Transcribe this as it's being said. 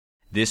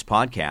This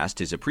podcast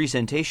is a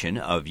presentation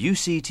of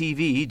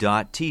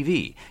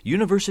UCTV.tv,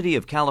 University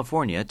of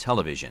California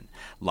Television.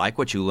 Like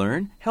what you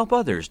learn? Help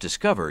others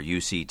discover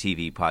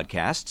UCTV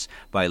podcasts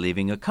by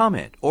leaving a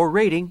comment or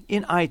rating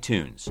in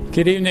iTunes.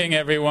 Good evening,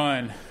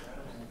 everyone,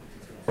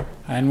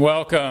 and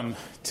welcome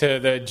to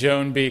the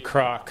Joan B.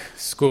 Kroc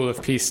School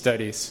of Peace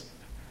Studies.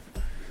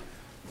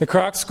 The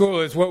Kroc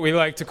School is what we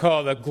like to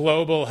call the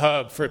global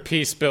hub for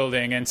peace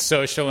building and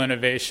social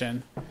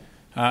innovation.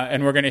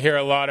 And we're going to hear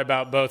a lot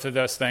about both of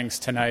those things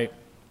tonight.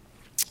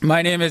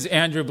 My name is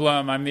Andrew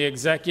Blum. I'm the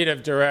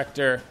executive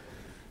director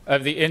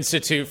of the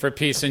Institute for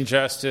Peace and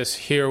Justice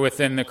here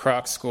within the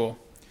Kroc School.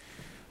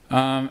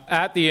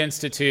 At the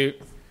Institute,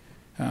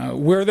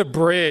 we're the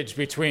bridge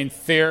between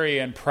theory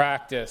and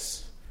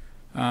practice.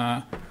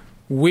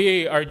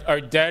 We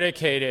are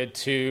dedicated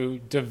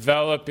to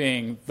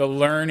developing the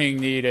learning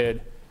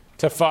needed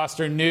to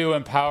foster new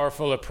and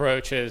powerful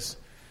approaches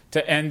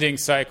to ending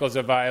cycles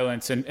of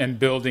violence and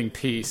building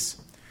peace.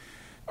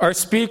 Our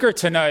speaker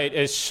tonight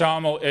is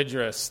Shamal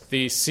Idris,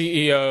 the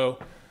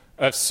CEO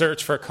of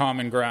Search for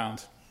Common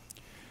Ground.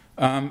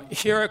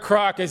 Here at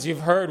Kroc, as you've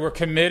heard, we're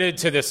committed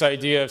to this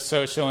idea of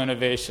social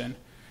innovation.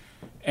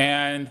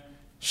 And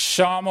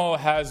Shamal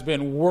has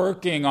been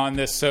working on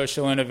this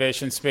social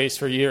innovation space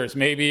for years,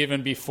 maybe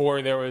even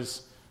before there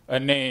was a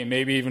name,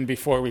 maybe even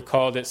before we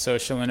called it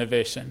social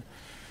innovation.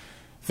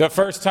 The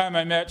first time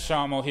I met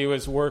Shamal, he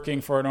was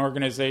working for an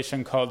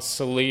organization called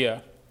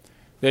CELIA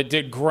that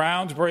did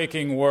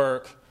groundbreaking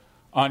work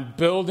on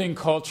building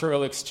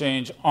cultural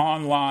exchange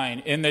online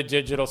in the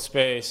digital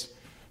space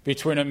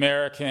between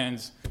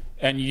Americans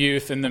and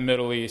youth in the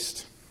Middle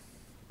East.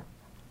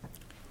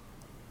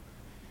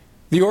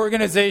 The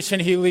organization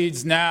he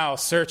leads now,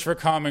 Search for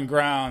Common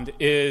Ground,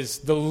 is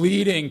the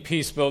leading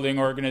peace-building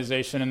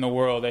organization in the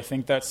world. I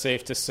think that's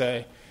safe to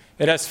say.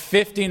 It has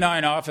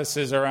 59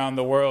 offices around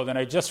the world, and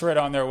I just read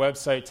on their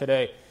website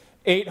today,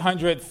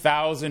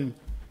 800,000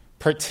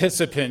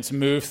 participants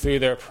move through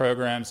their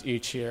programs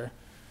each year.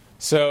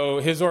 So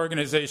his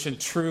organization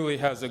truly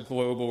has a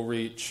global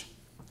reach.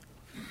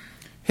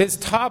 His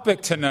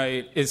topic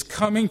tonight is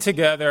coming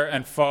together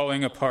and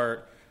falling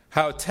apart,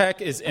 how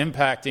tech is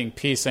impacting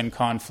peace and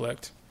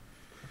conflict.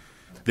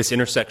 This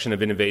intersection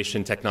of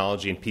innovation,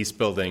 technology, and peace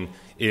building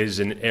is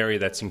an area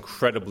that's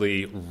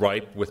incredibly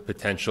ripe with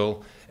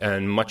potential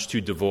and much too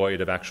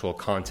devoid of actual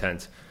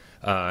content.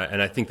 And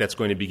I think that's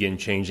going to begin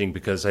changing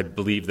because I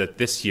believe that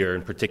this year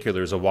in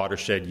particular is a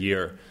watershed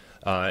year,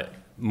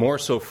 more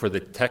so for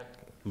the tech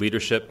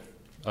leadership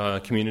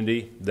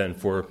community than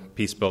for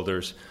peace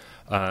builders.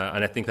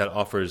 And I think that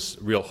offers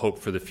real hope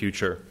for the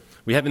future.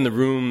 We have in the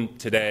room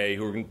today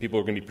people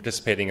who are going to be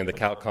participating in the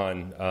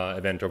CalCon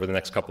event over the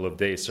next couple of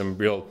days, some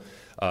real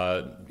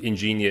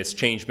ingenious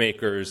change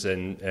makers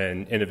and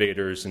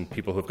innovators and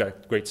people who've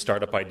got great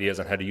startup ideas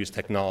on how to use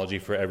technology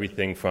for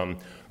everything from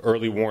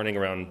early warning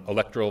around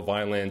electoral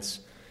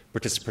violence,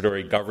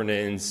 participatory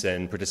governance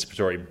and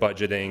participatory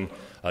budgeting,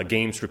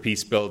 games for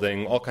peace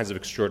building, all kinds of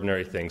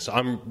extraordinary things. So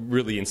I'm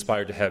really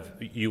inspired to have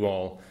you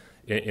all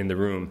in the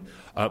room.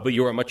 But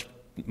you are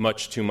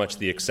much too much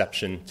the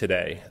exception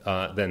today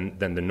than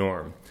the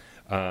norm.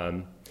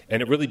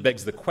 And it really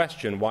begs the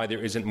question why there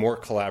isn't more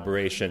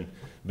collaboration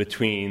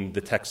between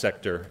the tech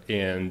sector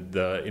and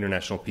the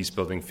international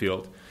peace-building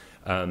field.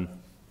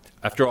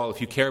 After all, if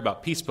you care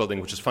about peace building,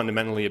 which is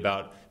fundamentally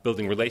about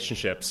building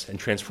relationships and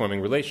transforming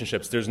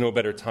relationships, there's no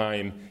better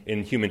time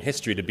in human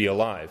history to be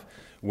alive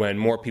when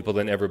more people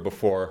than ever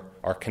before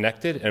are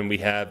connected and we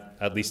have,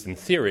 at least in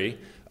theory,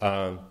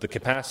 the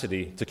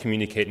capacity to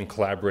communicate and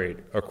collaborate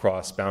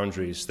across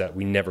boundaries that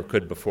we never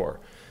could before.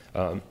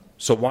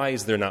 So why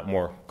is there not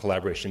more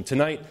collaboration?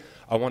 Tonight,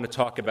 I want to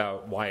talk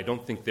about why I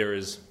don't think there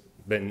has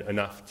been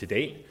enough to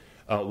date,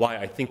 why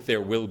I think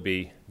there will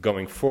be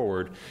going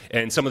forward,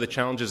 and some of the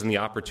challenges and the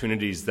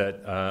opportunities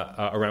that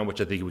around which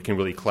I think we can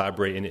really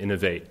collaborate and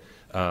innovate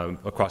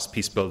across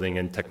peace building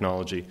and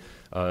technology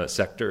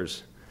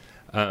sectors.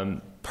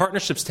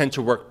 Partnerships tend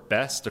to work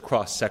best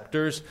across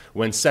sectors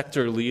when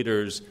sector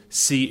leaders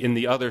see in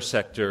the other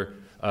sector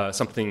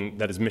something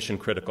that is mission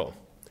critical.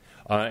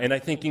 And I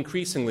think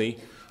increasingly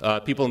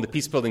people in the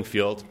peace-building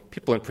field,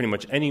 people in pretty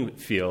much any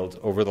field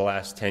over the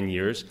last 10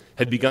 years,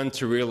 had begun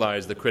to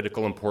realize the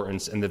critical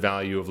importance and the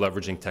value of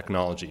leveraging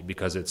technology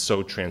because it's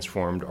so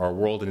transformed our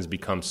world and has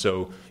become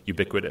so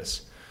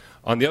ubiquitous.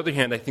 On the other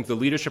hand, I think the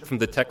leadership from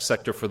the tech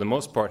sector, for the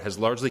most part, has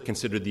largely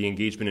considered the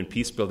engagement in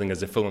peace-building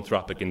as a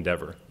philanthropic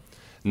endeavor,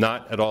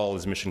 not at all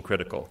as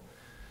mission-critical.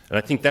 And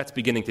I think that's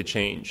beginning to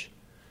change.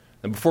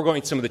 And before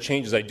going to some of the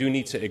changes, I do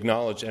need to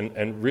acknowledge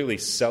and really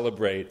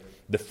celebrate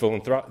the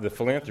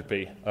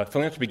philanthropy.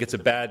 Philanthropy gets a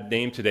bad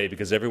name today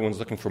because everyone's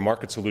looking for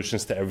market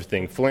solutions to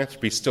everything.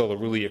 Philanthropy is still a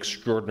really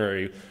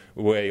extraordinary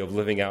way of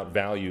living out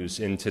values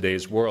in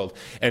today's world.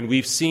 And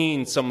we've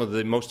seen some of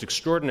the most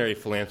extraordinary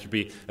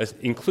philanthropy,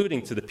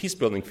 including to the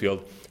peace-building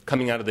field,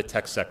 coming out of the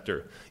tech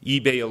sector.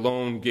 eBay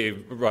alone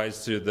gave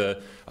rise to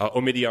the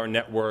Omidyar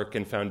Network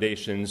and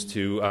foundations,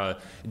 to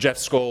Jeff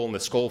Skoll and the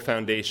Skoll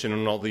Foundation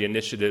and all the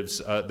initiatives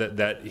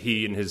that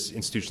he and his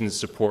institutions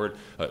support.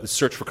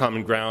 Search for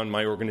Common Ground,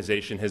 my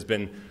organization, has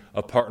been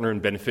a partner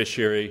and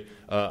beneficiary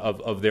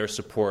of their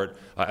support,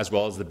 as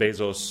well as the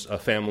Bezos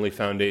Family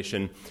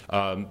Foundation.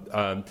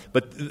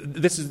 But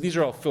these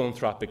are all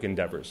philanthropic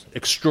endeavors.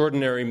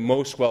 Extraordinary,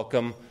 most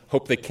welcome.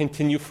 Hope they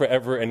continue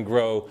forever and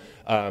grow,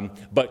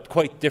 but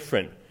quite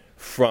different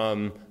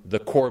from the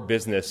core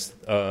business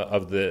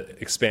of the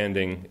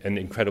expanding and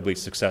incredibly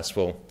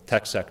successful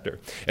tech sector.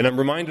 And I'm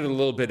reminded a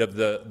little bit of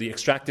the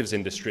extractives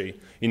industry.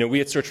 You know,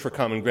 we at Search for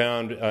Common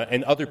Ground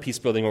and other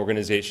peace-building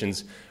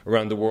organizations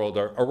around the world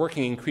are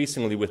working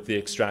increasingly with the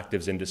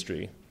extractives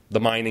industry, the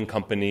mining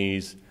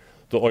companies,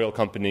 the oil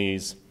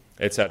companies,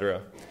 et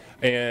cetera.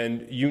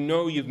 And you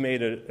know you've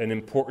made an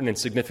important and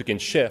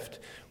significant shift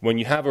when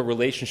you have a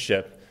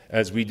relationship,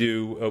 as we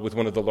do with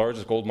one of the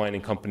largest gold mining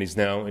companies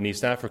now in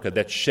East Africa,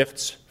 that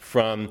shifts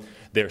from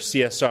their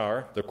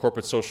CSR, their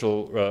corporate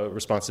social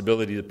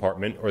responsibility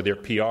department, or their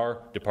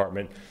PR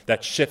department,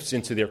 that shifts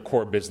into their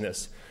core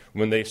business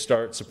when they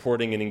start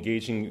supporting and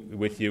engaging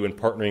with you and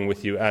partnering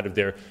with you out of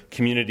their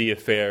community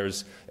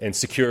affairs and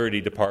security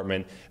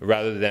department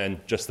rather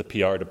than just the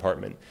PR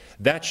department.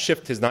 That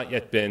shift has not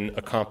yet been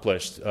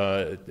accomplished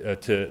to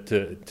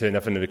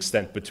enough of an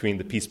extent between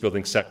the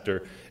peace-building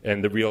sector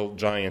and the real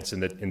giants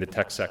in the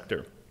tech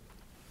sector.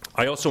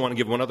 I also want to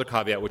give one other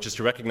caveat, which is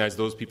to recognize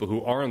those people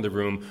who are in the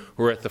room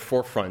who are at the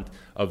forefront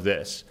of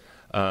this.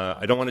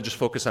 I don't want to just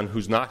focus on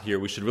who's not here.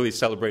 We should really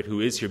celebrate who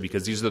is here,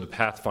 because these are the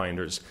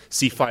pathfinders.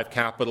 C5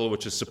 Capital,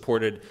 which has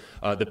supported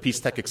the Peace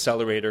Tech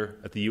Accelerator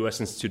at the U.S.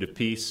 Institute of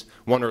Peace.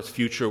 One Earth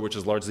Future, which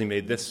has largely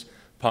made this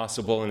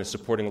possible and is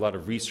supporting a lot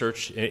of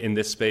research in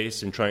this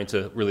space and trying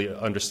to really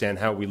understand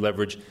how we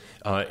leverage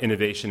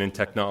innovation and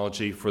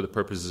technology for the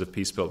purposes of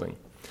peace building.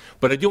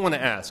 But I do want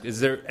to ask,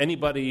 is there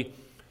anybody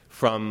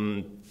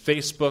from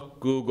Facebook,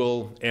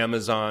 Google,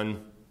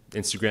 Amazon,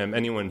 Instagram,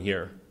 anyone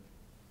here?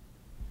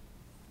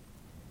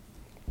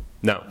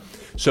 No.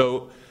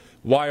 So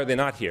why are they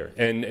not here?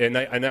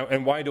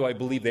 And why do I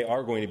believe they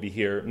are going to be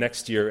here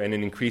next year and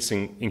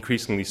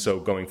increasingly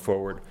so going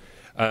forward?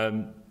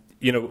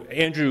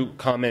 Andrew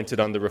commented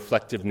on the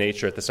reflective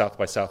nature at the South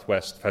by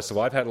Southwest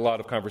Festival. I've had a lot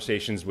of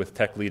conversations with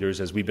tech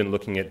leaders as we've been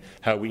looking at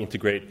how we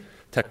integrate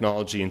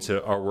technology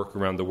into our work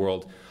around the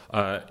world.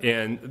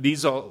 And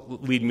these all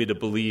lead me to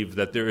believe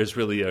that there is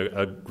really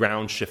a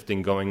ground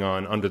shifting going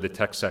on under the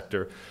tech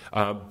sector.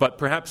 But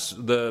perhaps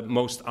the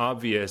most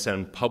obvious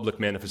and public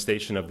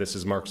manifestation of this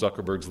is Mark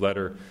Zuckerberg's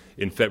letter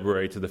in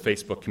February to the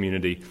Facebook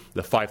community,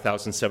 the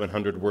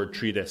 5,700-word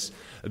treatise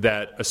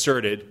that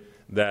asserted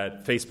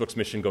that Facebook's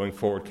mission going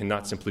forward can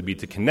not simply be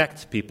to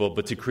connect people,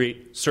 but to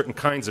create certain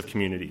kinds of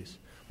communities.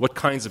 What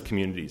kinds of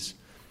communities?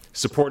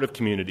 Supportive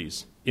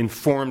communities,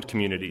 informed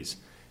communities,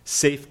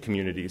 safe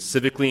communities,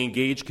 civically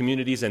engaged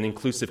communities, and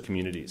inclusive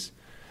communities.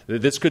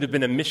 This could have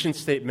been a mission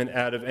statement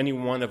out of any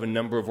one of a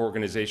number of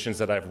organizations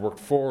that I've worked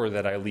for or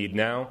that I lead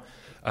now.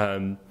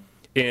 And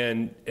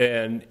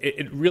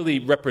it really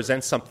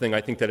represents something,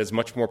 I think, that is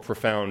much more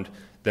profound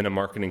than a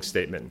marketing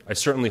statement. I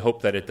certainly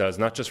hope that it does,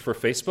 not just for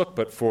Facebook,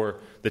 but for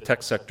the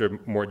tech sector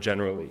more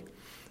generally.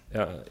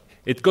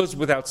 It goes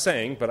without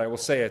saying, but I will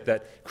say it,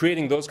 that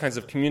creating those kinds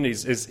of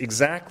communities is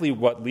exactly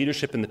what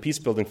leadership in the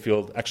peace-building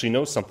field actually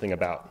knows something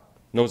about,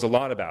 knows a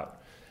lot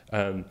about.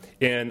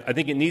 And I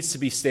think it needs to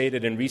be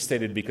stated and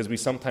restated because we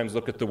sometimes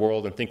look at the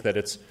world and think that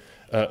it's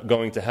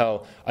going to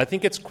hell. I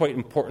think it's quite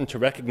important to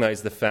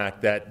recognize the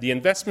fact that the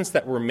investments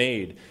that were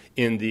made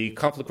in the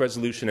conflict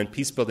resolution and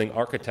peace-building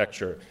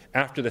architecture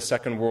after the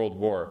Second World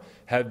War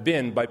have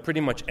been, by pretty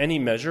much any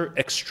measure,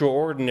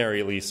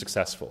 extraordinarily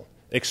successful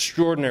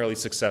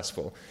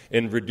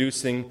in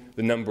reducing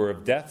the number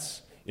of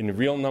deaths in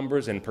real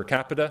numbers and per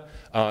capita,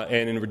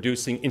 and in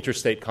reducing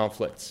interstate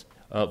conflicts,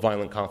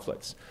 violent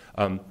conflicts.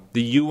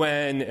 The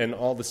UN and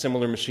all the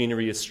similar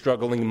machinery is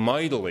struggling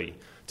mightily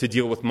to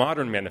deal with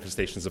modern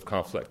manifestations of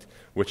conflict,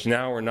 which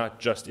now are not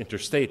just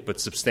interstate, but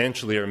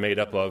substantially are made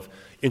up of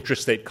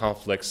intrastate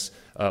conflicts,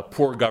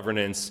 poor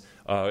governance,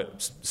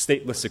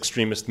 stateless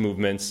extremist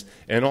movements,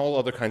 and all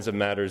other kinds of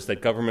matters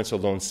that governments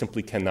alone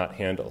simply cannot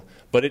handle.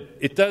 But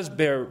it does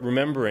bear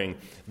remembering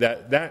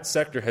that that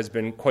sector has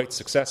been quite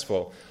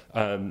successful,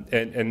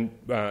 and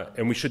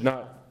we should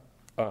not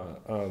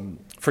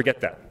forget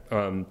that.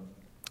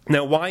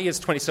 Now, why is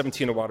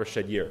 2017 a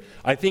watershed year?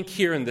 I think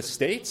here in the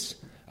States,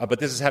 but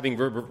this is having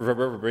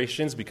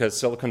reverberations because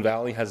Silicon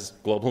Valley has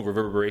global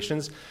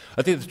reverberations.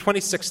 I think the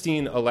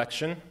 2016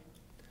 election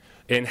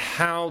and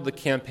how the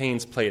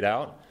campaigns played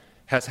out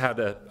has had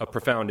a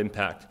profound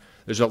impact.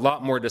 There's a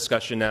lot more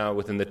discussion now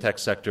within the tech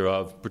sector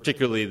of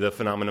particularly the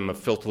phenomenon of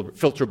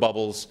filter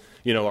bubbles.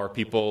 Are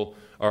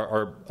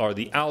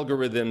the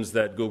algorithms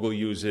that Google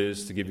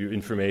uses to give you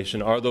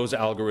information, are those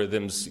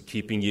algorithms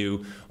keeping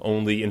you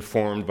only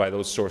informed by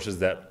those sources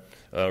that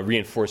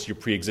reinforce your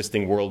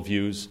pre-existing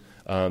worldviews?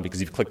 Because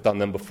you've clicked on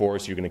them before,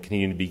 so you're going to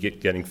continue to be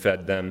getting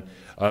fed them.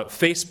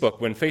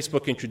 Facebook, when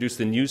Facebook introduced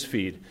the news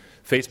feed,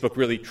 Facebook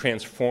really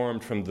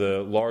transformed from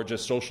the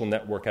largest social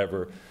network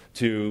ever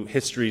to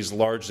history's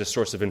largest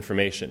source of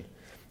information.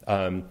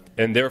 And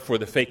therefore,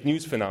 the fake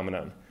news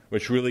phenomenon,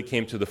 which really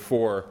came to the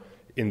fore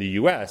in the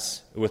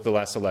U.S. with the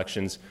last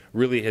elections,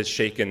 really has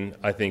shaken,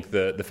 I think,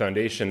 the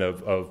foundation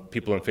of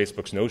people in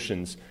Facebook's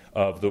notions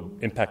of the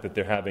impact that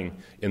they're having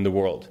in the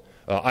world.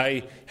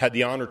 I had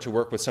the honor to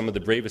work with some of the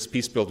bravest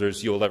peace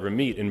builders you'll ever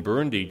meet in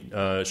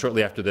Burundi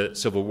shortly after the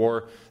civil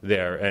war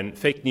there. And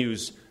fake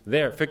news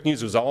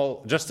was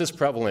all just as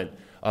prevalent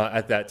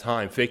at that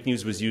time. Fake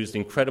news was used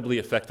incredibly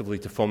effectively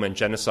to foment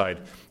genocide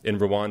in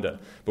Rwanda.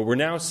 But we're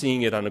now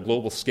seeing it on a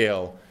global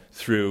scale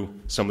through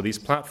some of these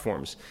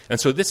platforms. And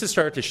so this has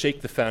started to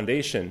shake the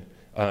foundation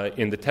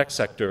in the tech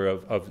sector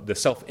of the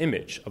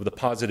self-image, of the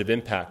positive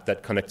impact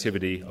that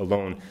connectivity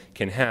alone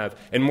can have,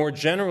 and more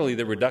generally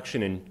the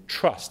reduction in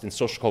trust and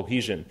social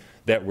cohesion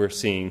that we're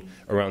seeing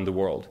around the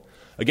world.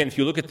 Again, if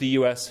you look at the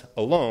U.S.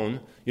 alone,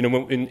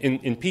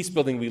 in peace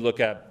building we look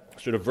at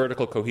sort of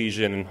vertical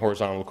cohesion and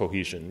horizontal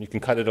cohesion. You can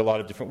cut it a lot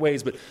of different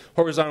ways, but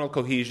horizontal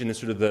cohesion is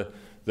sort of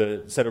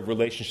the set of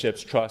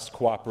relationships, trust,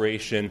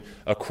 cooperation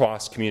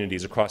across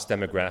communities, across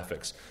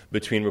demographics,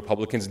 between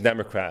Republicans and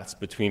Democrats,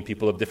 between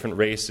people of different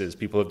races,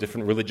 people of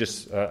different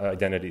religious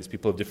identities,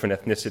 people of different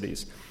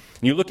ethnicities.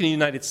 And you look in the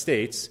United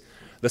States,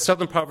 the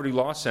Southern Poverty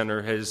Law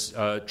Center has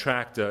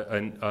tracked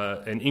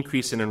an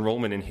increase in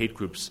enrollment in hate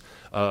groups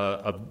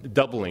of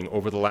doubling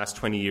over the last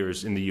 20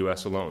 years in the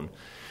U.S. alone.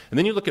 And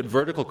then you look at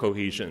vertical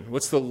cohesion.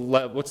 What's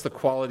the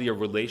quality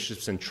of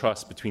relationships and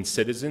trust between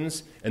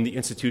citizens and the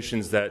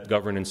institutions that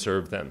govern and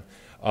serve them?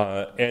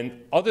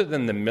 And other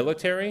than the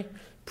military,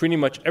 pretty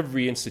much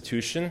every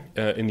institution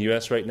in the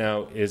U.S. right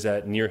now is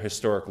at near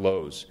historic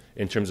lows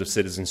in terms of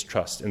citizens'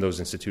 trust in those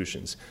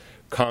institutions.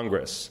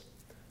 Congress,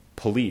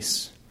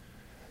 police,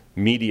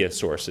 media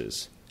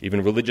sources,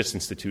 even religious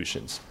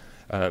institutions.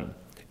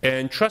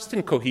 And trust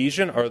and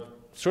cohesion are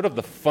sort of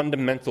the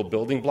fundamental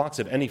building blocks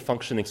of any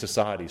functioning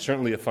society,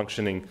 certainly a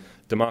functioning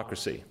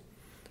democracy.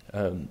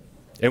 And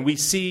we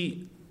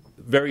see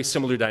very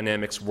similar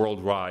dynamics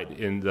worldwide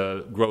in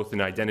the growth in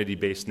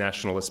identity-based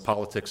nationalist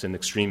politics and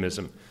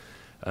extremism.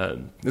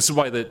 This is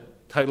why the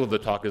title of the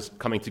talk is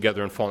Coming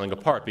Together and Falling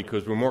Apart,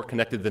 because we're more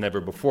connected than ever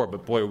before,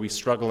 but boy, are we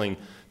struggling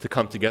to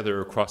come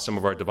together across some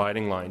of our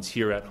dividing lines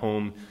here at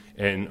home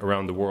and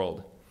around the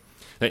world.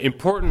 Now,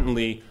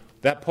 importantly,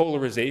 that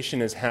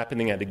polarization is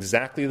happening at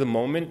exactly the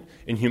moment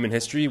in human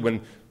history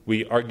when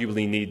we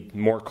arguably need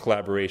more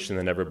collaboration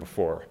than ever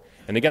before.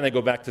 And again, I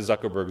go back to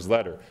Zuckerberg's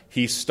letter.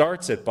 He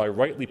starts it by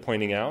rightly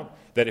pointing out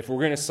that if we're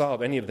going to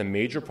solve any of the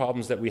major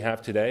problems that we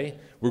have today,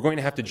 we're going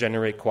to have to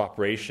generate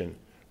cooperation.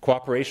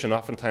 Cooperation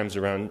oftentimes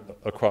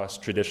across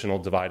traditional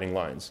dividing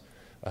lines.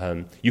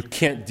 You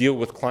can't deal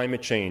with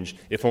climate change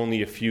if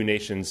only a few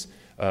nations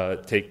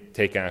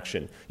take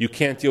action. You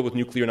can't deal with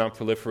nuclear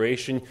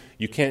nonproliferation.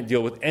 You can't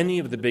deal with any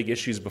of the big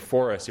issues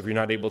before us if you're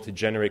not able to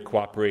generate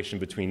cooperation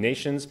between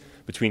nations,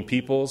 between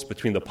peoples,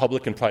 between the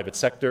public and private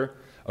sector,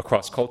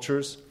 across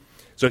cultures.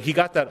 So he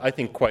got that, I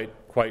think, quite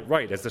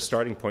right as the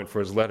starting point for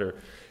his letter.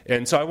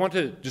 And so I want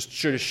to just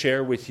sort of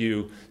share with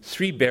you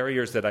 3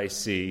 barriers that I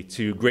see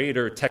to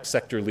greater tech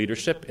sector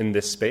leadership in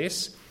this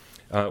space,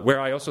 where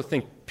I also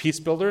think peace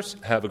builders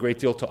have a great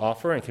deal to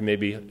offer and can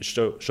maybe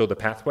show the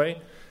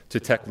pathway to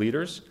tech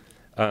leaders.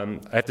 I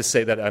have to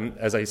say that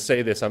as I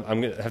say this, I'm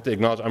going to have to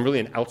acknowledge I'm really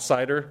an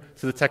outsider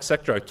to the tech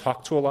sector. I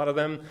talk to a lot of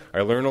them.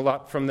 I learn a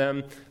lot from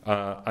them.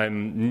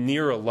 I'm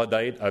near a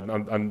Luddite.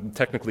 I'm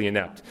technically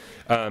inept.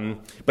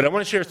 But I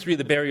want to share 3 of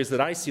the barriers that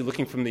I see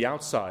looking from the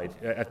outside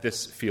at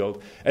this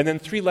field, and then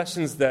 3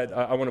 lessons that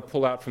I want to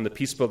pull out from the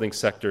peace-building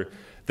sector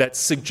that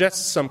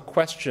suggests some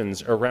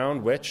questions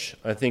around which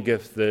I think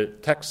if the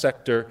tech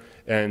sector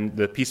and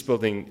the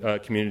peace-building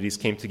communities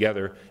came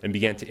together and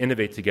began to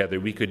innovate together,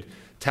 we could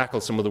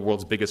tackle some of the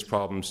world's biggest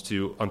problems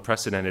to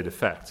unprecedented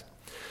effect.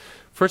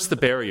 First, the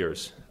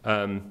barriers.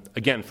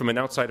 Again, from an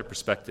outsider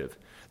perspective,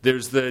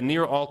 there's the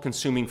near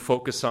all-consuming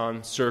focus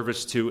on,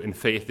 service to, and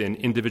faith in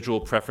individual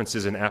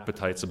preferences and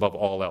appetites above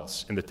all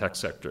else in the tech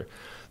sector.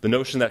 The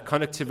notion that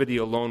connectivity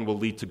alone will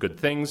lead to good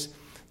things,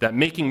 that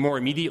making more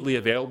immediately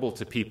available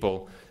to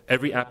people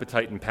every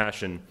appetite and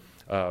passion.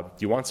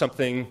 You want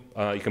something,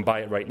 you can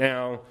buy it right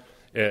now.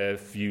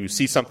 If you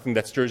see something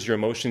that stirs your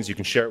emotions, you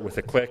can share it with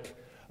a click.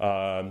 You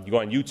go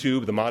on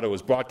YouTube, the motto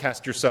is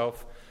broadcast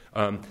yourself.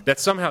 That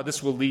somehow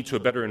this will lead to a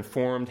better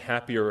informed,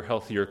 happier,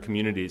 healthier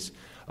communities.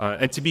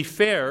 And to be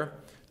fair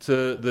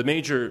to the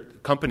major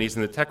companies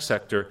in the tech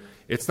sector,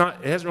 it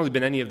hasn't really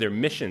been any of their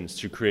missions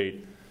to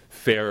create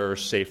fairer,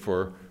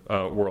 safer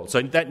world.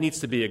 So that needs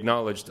to be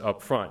acknowledged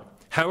up front.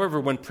 However,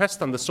 when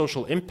pressed on the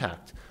social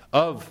impact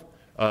of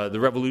the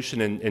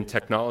revolution in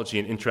technology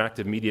and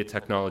interactive media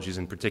technologies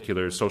in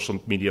particular,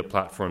 social media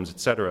platforms,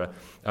 etc.,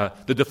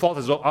 the default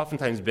has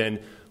oftentimes been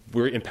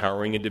we're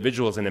empowering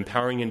individuals, and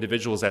empowering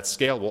individuals at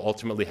scale will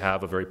ultimately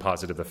have a very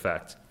positive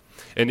effect.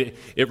 And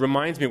it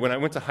reminds me, when I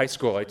went to high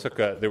school, I took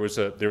there was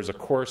a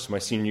course my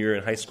senior year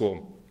in high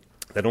school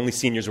that only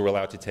seniors were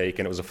allowed to take,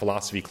 and it was a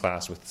philosophy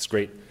class with this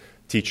great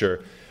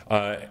teacher.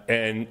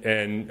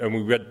 And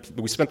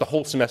we spent the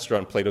whole semester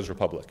on Plato's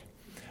Republic.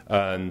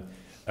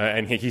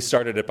 And he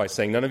started it by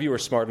saying, none of you are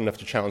smart enough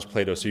to challenge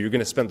Plato, so you're going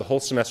to spend the whole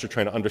semester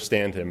trying to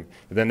understand him.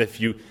 And then if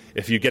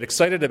you get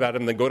excited about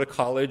him, then go to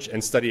college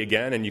and study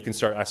again, and you can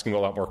start asking a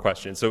lot more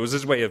questions. So it was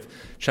his way of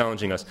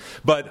challenging us.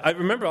 But I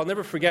remember, I'll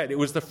never forget, it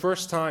was the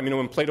first time,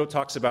 when Plato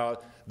talks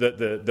about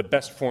the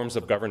best forms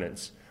of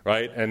governance,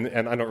 right? And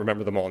I don't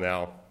remember them all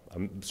now,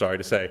 I'm sorry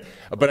to say.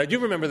 But I do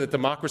remember that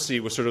democracy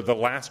was sort of the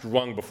last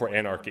rung before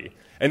anarchy.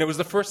 And it was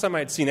the first time I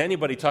had seen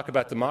anybody talk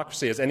about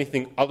democracy as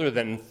anything other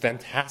than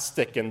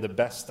fantastic and the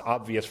best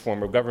obvious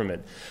form of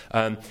government.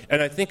 And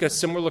I think a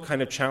similar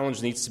kind of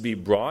challenge needs to be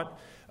brought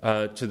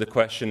to the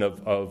question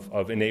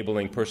of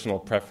enabling personal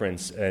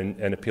preference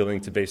and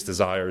appealing to base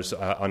desires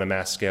on a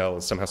mass scale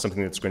is somehow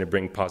something that's going to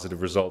bring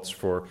positive results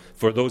for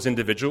those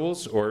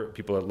individuals or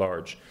people at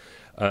large.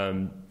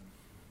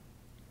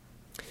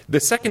 The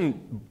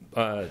second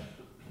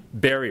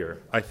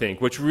barrier, I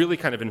think, which really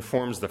kind of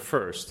informs the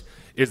first,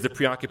 is the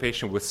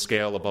preoccupation with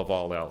scale above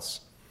all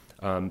else.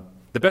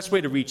 The best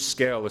way to reach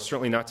scale is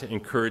certainly not to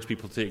encourage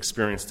people to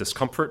experience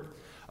discomfort.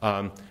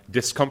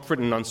 Discomfort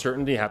and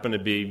uncertainty happen to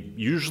be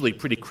usually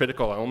pretty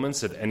critical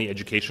elements of any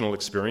educational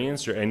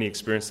experience or any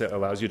experience that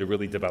allows you to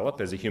really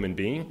develop as a human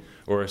being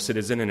or a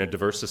citizen in a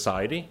diverse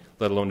society,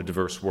 let alone a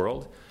diverse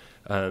world.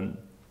 And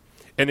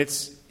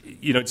it's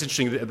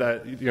interesting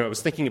that I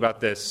was thinking about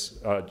this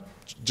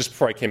just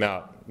before I came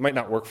out. It might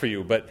not work for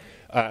you, but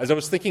as I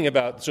was thinking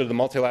about sort of the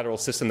multilateral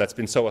system that's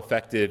been so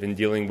effective in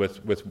dealing with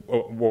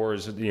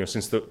wars,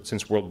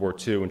 since World War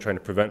II and trying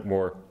to prevent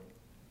war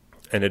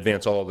and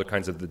advance all other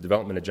kinds of the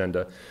development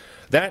agenda,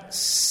 that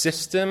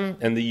system,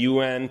 and the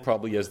UN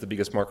probably as the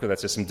biggest marker of that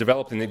system,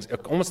 developed in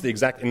almost the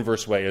exact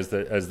inverse way as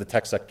the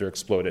tech sector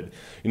exploded.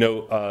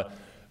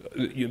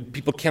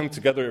 People came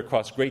together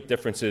across great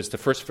differences to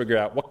first figure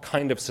out what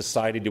kind of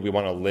society do we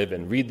want to live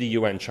in. Read the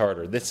UN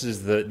Charter.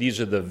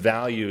 These are the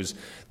values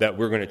that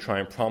we're going to try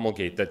and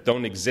promulgate that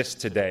don't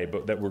exist today,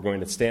 but that we're going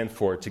to stand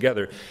for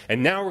together.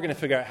 And now we're going to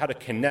figure out how to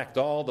connect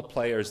all the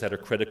players that are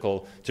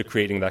critical to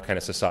creating that kind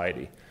of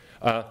society.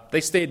 They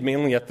stayed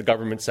mainly at the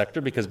government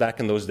sector because back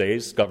in those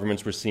days,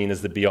 governments were seen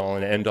as the be-all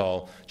and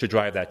end-all to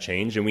drive that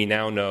change. And we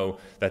now know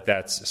that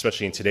that's,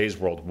 especially in today's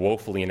world,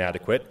 woefully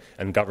inadequate,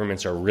 and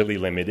governments are really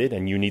limited,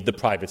 and you need the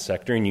private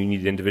sector, and you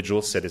need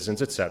individual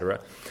citizens, et cetera.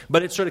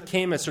 But it sort of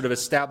came as sort of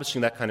establishing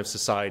that kind of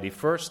society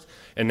first,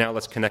 and now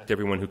let's connect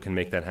everyone who can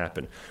make that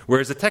happen.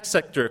 Whereas the tech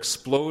sector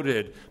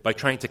exploded by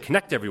trying to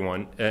connect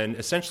everyone and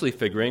essentially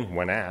figuring,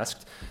 when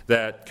asked,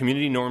 that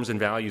community norms and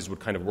values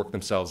would kind of work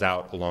themselves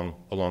out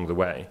along the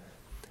way.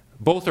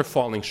 Both are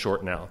falling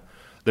short now.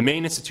 The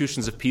main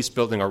institutions of peace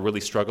building are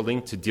really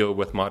struggling to deal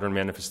with modern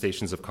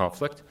manifestations of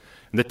conflict.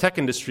 And the tech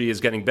industry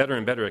is getting better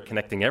and better at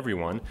connecting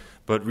everyone,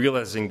 but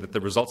realizing that the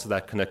results of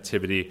that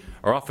connectivity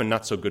are often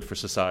not so good for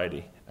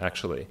society,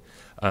 actually.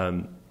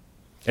 And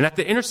at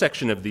the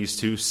intersection of these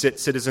two sit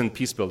citizen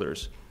peace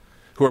builders,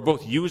 who are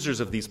both users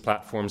of these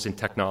platforms and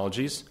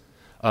technologies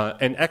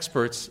and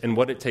experts in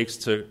what it takes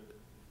to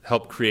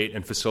help create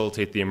and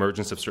facilitate the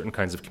emergence of certain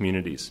kinds of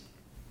communities.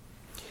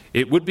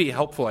 It would be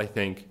helpful, I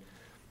think,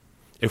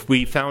 if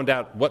we found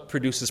out what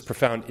produces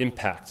profound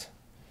impact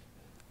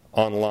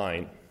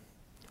online,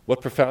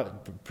 what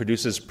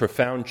produces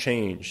profound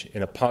change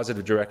in a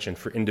positive direction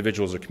for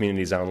individuals or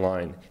communities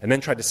online, and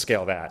then try to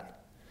scale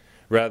that,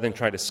 rather than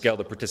try to scale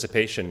the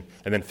participation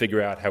and then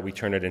figure out how we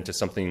turn it into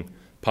something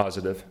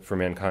positive for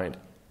mankind.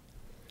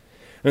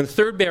 And the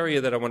third barrier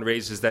that I want to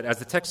raise is that as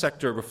the tech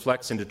sector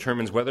reflects and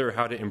determines whether or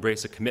how to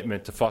embrace a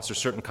commitment to foster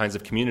certain kinds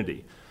of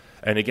community,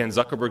 and again,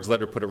 Zuckerberg's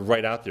letter put it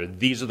right out there.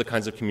 These are the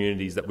kinds of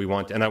communities that we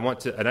want. And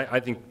I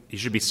think he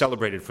should be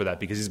celebrated for that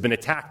because he's been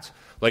attacked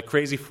like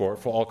crazy for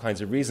all kinds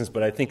of reasons.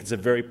 But I think it's a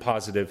very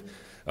positive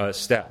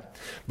step.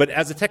 But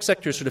as the tech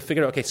sector sort of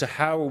figured out, okay, so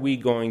how are we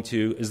going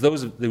to, as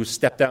those who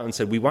stepped out and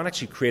said, we want to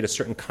actually create a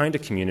certain kind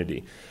of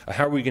community,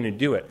 how are we going to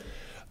do it?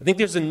 I think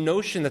there's a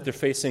notion that they're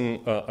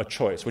facing a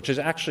choice, which is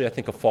actually, I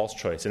think, a false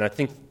choice. And I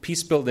think the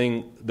peace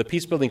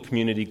building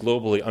community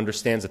globally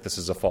understands that this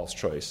is a false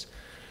choice.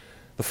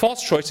 The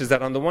false choice is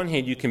that on the one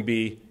hand, you can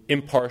be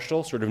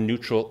impartial, sort of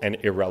neutral and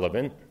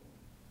irrelevant,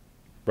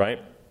 right?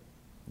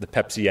 The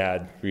Pepsi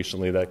ad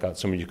recently that got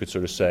some of you could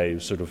sort of say,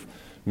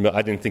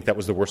 I didn't think that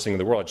was the worst thing in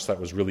the world. I just thought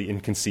it was really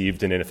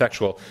inconceived and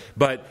ineffectual.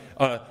 But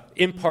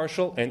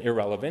impartial and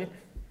irrelevant,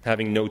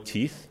 having no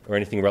teeth or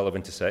anything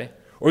relevant to say.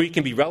 Or you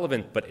can be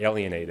relevant but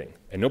alienating.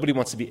 And nobody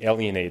wants to be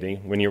alienating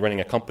when you're running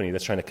a company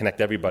that's trying to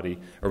connect everybody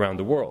around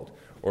the world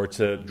or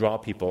to draw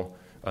people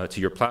to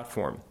your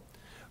platform.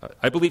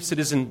 I believe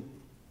citizen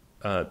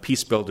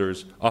peace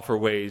builders offer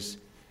ways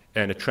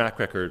and a track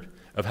record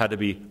of how to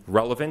be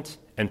relevant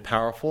and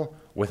powerful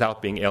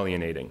without being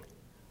alienating,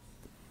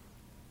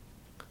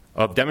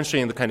 of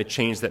demonstrating the kind of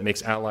change that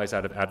makes allies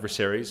out of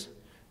adversaries,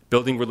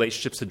 building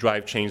relationships to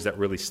drive change that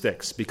really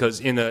sticks. Because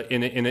in an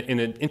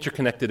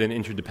interconnected and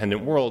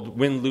interdependent world,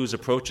 win-lose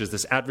approaches,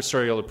 this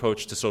adversarial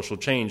approach to social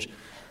change,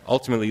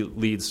 ultimately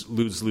leads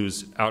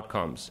lose-lose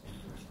outcomes.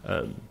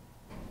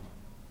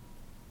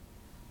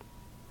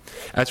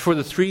 As for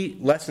the 3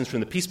 lessons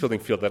from the peace-building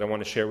field that I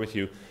want to share with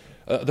you,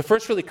 the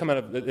first really come out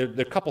of, there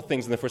are a couple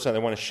things in the first one I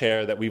want to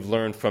share that we've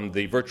learned from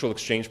the virtual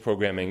exchange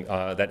programming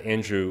that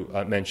Andrew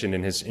mentioned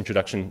in his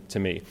introduction to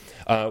me,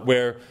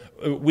 where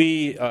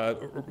we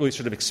really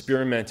sort of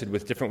experimented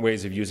with different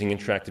ways of using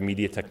interactive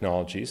media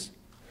technologies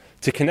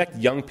to connect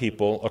young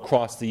people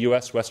across the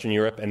US, Western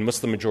Europe, and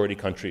Muslim-majority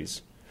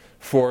countries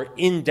for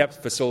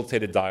in-depth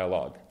facilitated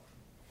dialogue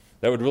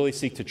that would really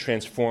seek to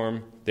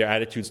transform their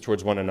attitudes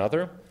towards one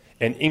another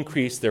and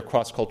increase their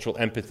cross-cultural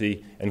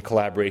empathy and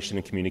collaboration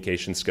and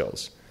communication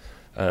skills.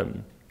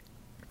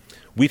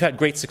 We've had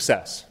great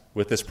success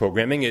with this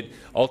programming. It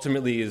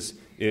ultimately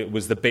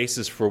was the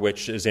basis for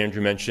which, as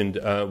Andrew mentioned,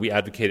 we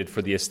advocated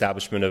for the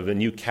establishment of a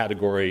new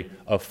category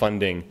of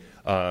funding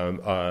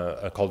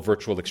called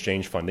virtual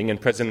exchange funding. And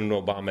President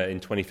Obama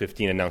in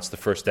 2015 announced the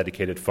first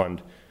dedicated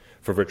fund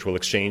for virtual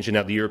exchange. And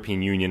now the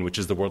European Union, which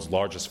is the world's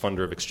largest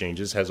funder of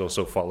exchanges, has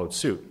also followed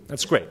suit.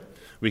 That's great.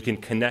 We can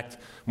connect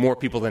more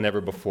people than ever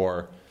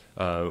before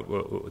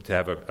to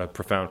have a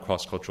profound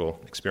cross-cultural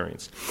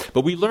experience.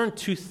 But we learned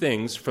 2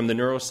 things from the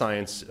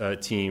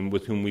neuroscience team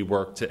with whom we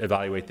worked to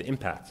evaluate the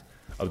impact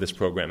of this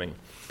programming.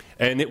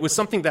 And it was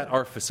something that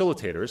our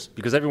facilitators,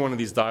 because every one of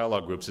these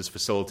dialogue groups is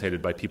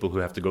facilitated by people who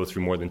have to go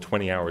through more than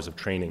 20 hours of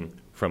training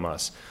from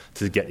us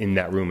to get in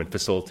that room and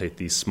facilitate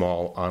these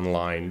small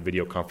online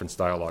video conference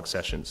dialogue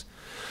sessions.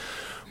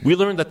 We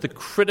learned that the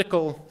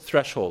critical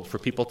threshold for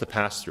people to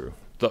pass through,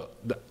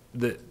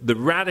 the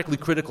radically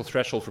critical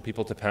threshold for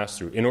people to pass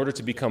through in order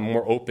to become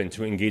more open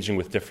to engaging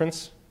with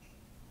difference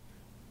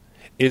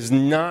is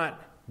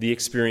not the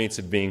experience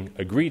of being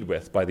agreed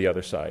with by the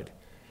other side.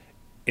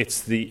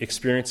 It's the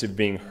experience of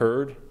being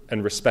heard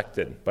and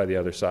respected by the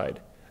other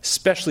side,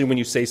 especially when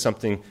you say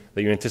something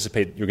that you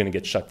anticipate you're going to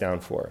get shut down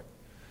for.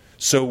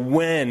 So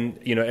when,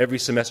 every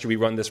semester we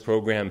run this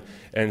program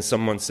and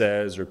someone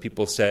says or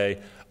people say,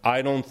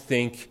 I don't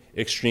think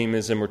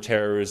extremism or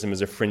terrorism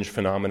is a fringe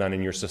phenomenon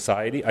in your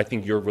society. I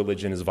think your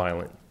religion is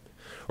violent.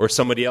 Or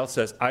somebody else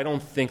says, I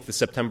don't think the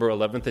September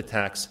 11th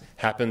attacks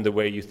happened the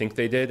way you think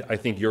they did. I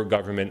think your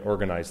government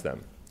organized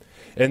them.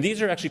 And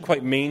these are actually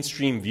quite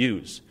mainstream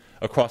views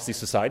across these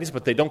societies,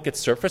 but they don't get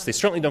surfaced. They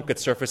certainly don't get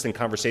surfaced in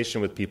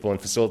conversation with people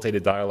and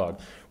facilitated dialogue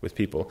with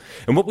people.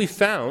 And what we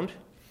found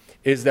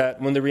is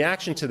that when the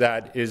reaction to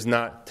that is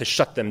not to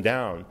shut them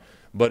down,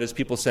 but is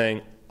people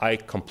saying, I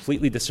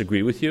completely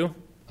disagree with you.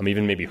 I'm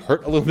even maybe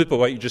hurt a little bit by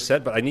what you just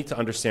said, but I need to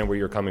understand where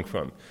you're coming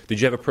from. Did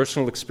you have a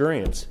personal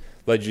experience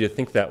that led you to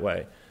think that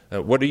way?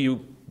 What are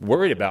you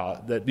worried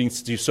about that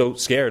means you're so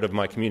scared of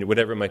my community,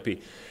 whatever it might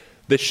be?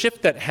 The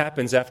shift that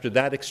happens after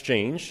that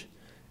exchange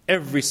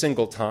every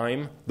single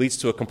time leads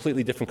to a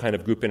completely different kind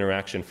of group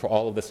interaction for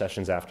all of the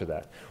sessions after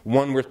that.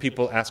 One where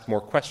people ask more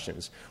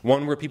questions.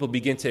 One where people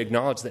begin to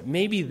acknowledge that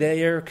maybe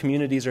their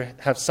communities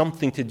have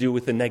something to do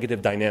with the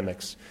negative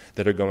dynamics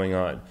that are going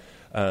on.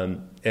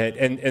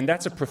 And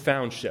that's a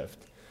profound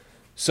shift.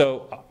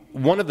 So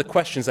one of the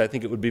questions I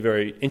think it would be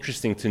very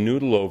interesting to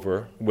noodle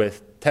over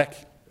with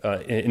tech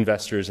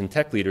investors and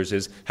tech leaders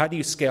is, how do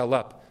you scale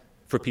up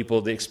for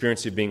people the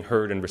experience of being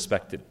heard and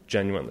respected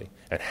genuinely?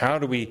 And how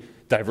do we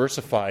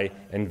diversify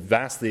and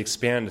vastly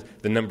expand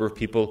the number of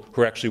people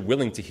who are actually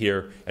willing to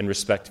hear and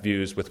respect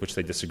views with which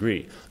they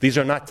disagree? These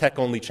are not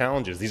tech-only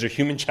challenges. These are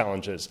human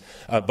challenges.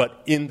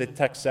 But in the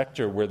tech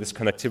sector where this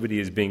connectivity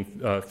is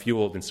being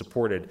fueled and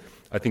supported,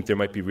 I think there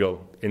might be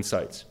real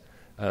insights.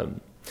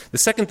 The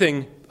second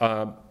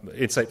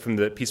insight from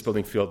the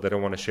peace-building field that I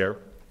want to share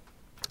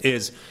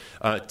is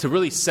to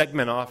really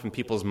segment off in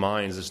people's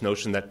minds this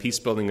notion that peace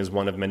building is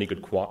one of many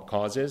good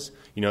causes.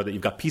 That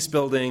you've got peace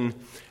building, and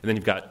then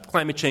you've got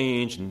climate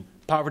change and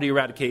poverty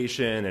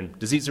eradication and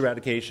disease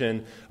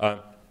eradication.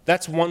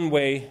 That's one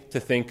way to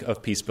think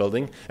of peace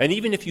building. And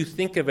even if you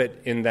think of it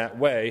in that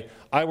way,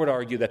 I would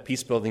argue that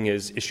peace building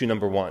is issue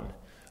number one.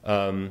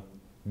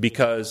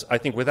 Because I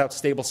think without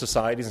stable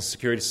societies and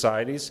security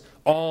societies,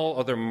 all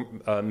other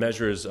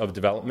measures of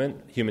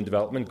development, human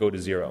development, go to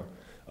zero.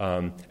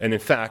 And in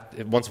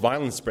fact, once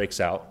violence breaks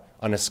out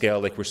on a scale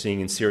like we're seeing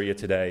in Syria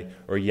today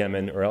or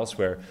Yemen or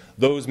elsewhere,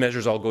 those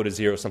measures all go to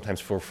zero, sometimes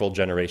for a full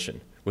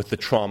generation, with the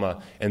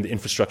trauma and the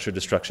infrastructure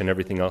destruction and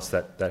everything else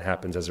that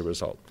happens as a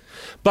result.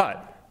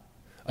 But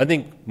I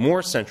think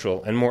more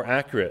central and more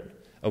accurate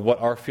of what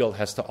our field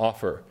has to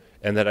offer,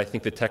 and that I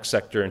think the tech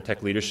sector and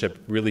tech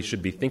leadership really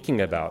should be thinking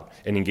about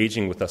and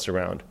engaging with us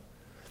around,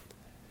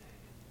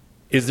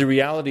 is the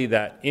reality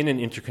that in an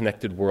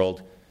interconnected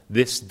world,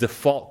 this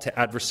default to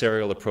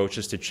adversarial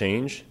approaches to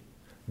change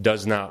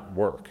does not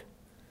work.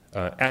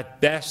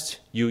 At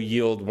best, you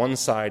yield one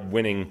side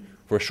winning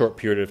for a short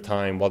period of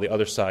time while the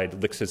other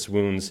side licks its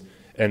wounds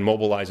and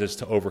mobilizes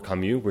to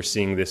overcome you. We're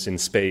seeing this in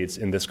spades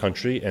in this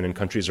country and in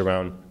countries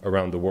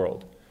around the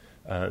world.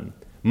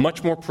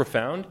 Much more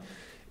profound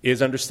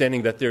is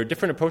understanding that there are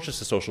different approaches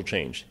to social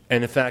change.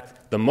 And in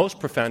fact, the most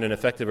profound and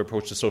effective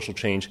approach to social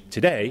change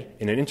today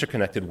in an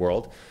interconnected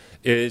world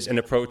is an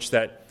approach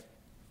that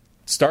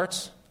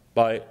starts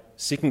by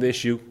seeking the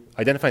issue,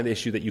 identifying the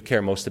issue that you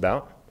care most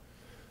about.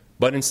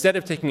 But instead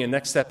of taking a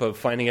next step of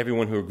finding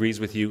everyone who agrees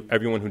with you,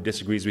 everyone who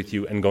disagrees with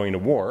you, and going to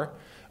war,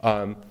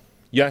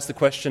 you ask the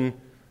question,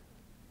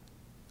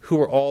 who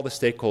are all the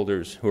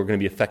stakeholders who are going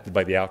to be affected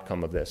by the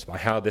outcome of this, by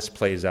how this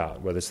plays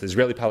out, whether it's the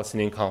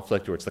Israeli-Palestinian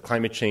conflict or it's the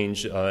climate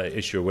change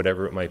issue or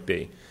whatever it might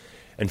be,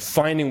 and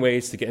finding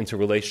ways to get into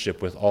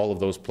relationship with all of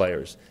those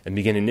players and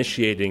begin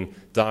initiating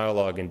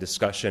dialogue and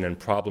discussion and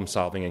problem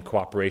solving and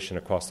cooperation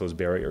across those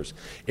barriers.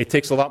 It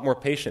takes a lot more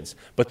patience,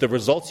 but the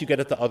results you get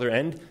at the other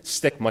end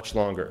stick much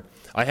longer.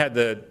 I had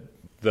the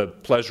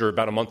pleasure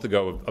about a month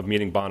ago of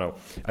meeting Bono,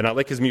 and I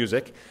like his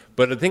music,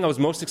 but the thing I was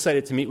most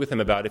excited to meet with him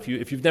about, if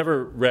you've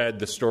never read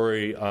the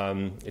story,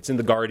 it's in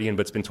The Guardian,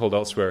 but it's been told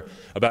elsewhere,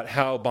 about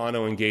how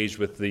Bono engaged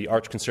with the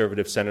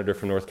arch-conservative senator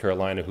from North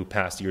Carolina who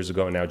passed years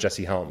ago now,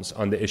 Jesse Helms,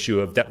 on the issue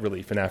of debt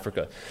relief in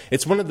Africa.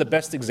 It's one of the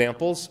best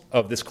examples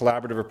of this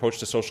collaborative approach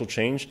to social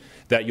change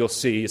that you'll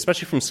see,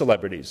 especially from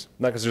celebrities.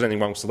 Not because there's anything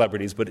wrong with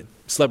celebrities, but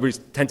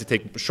celebrities tend to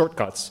take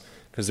shortcuts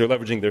because they're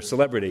leveraging their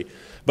celebrity.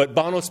 But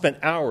Bono spent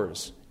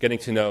hours getting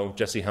to know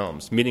Jesse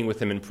Helms, meeting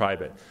with him in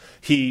private.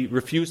 He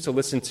refused to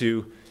listen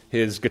to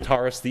his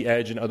guitarist, The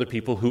Edge, and other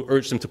people who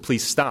urged him to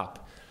please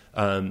stop.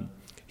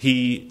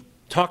 He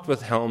talked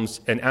with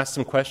Helms and asked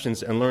him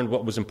questions and learned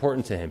what was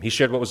important to him. He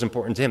shared what was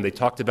important to him. They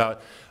talked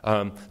about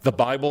the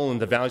Bible and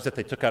the values that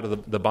they took out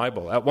of the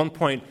Bible. At one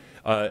point,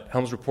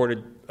 Helms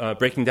reported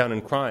breaking down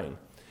and crying.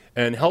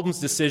 And Helms'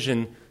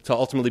 decision to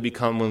ultimately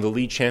become one of the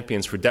lead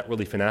champions for debt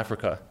relief in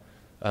Africa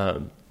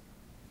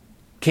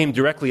came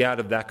directly out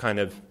of that kind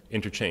of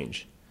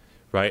interchange,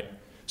 right?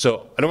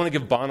 So I don't want to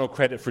give Bono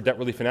credit for debt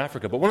relief in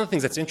Africa, but one of the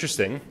things that's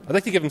interesting, I'd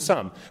like to give him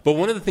some, but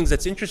one of the things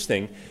that's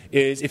interesting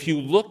is if you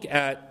look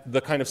at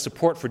the kind of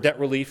support for debt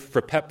relief,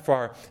 for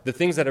PEPFAR, the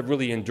things that have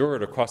really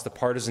endured across the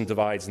partisan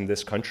divides in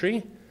this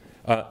country,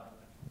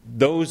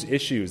 those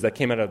issues that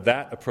came out of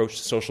that approach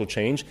to social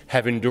change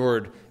have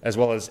endured as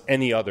well as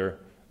any other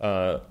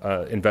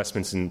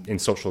investments in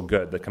social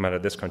good that come out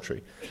of this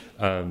country.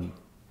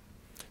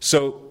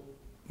 So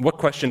what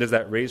question does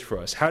that raise for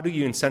us? How do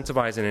you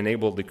incentivize and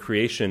enable the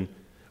creation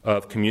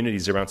of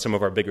communities around some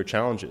of our bigger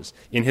challenges?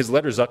 In his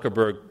letter,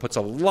 Zuckerberg puts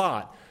a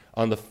lot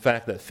on the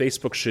fact that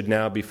Facebook should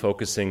now be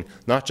focusing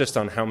not just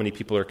on how many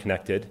people are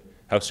connected,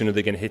 how soon are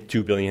they going to hit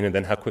 2 billion, and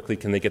then how quickly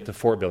can they get to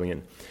 4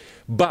 billion,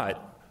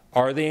 but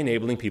are they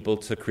enabling people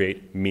to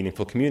create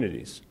meaningful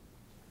communities?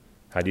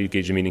 How do you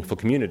gauge a meaningful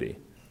community?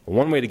 Well,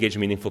 one way to gauge a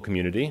meaningful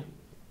community,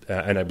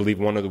 and I believe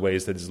one of the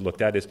ways that is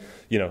looked at is,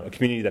 a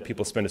community that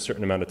people spend a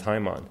certain amount of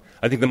time on.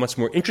 I think the much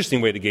more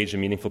interesting way to gauge a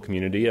meaningful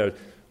community are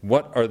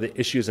what are the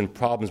issues and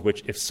problems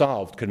which, if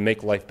solved, could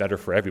make life better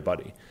for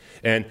everybody.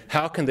 And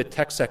how can the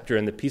tech sector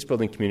and the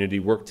peace-building community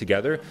work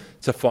together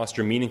to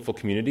foster meaningful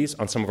communities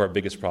on some of our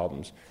biggest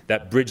problems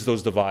that bridge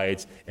those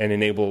divides and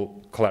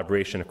enable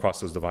collaboration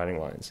across those dividing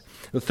lines?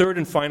 The third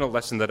and final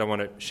lesson that I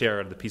want to share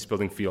out of the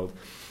peace-building field,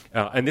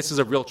 and this is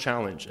a real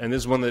challenge, and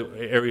this is one of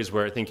the areas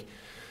where I think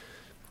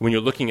when you're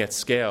looking at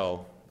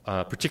scale,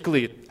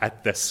 particularly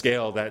at the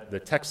scale that the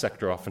tech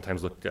sector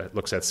oftentimes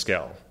looks at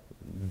scale,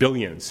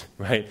 billions,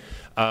 right,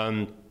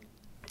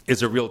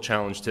 is a real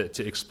challenge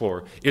to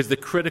explore, is the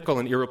critical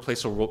and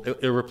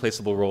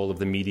irreplaceable role of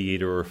the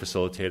mediator or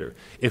facilitator.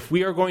 If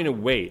we are going to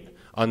wait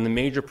on the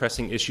major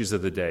pressing issues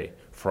of the day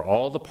for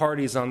all the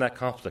parties on that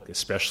conflict,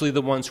 especially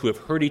the ones who have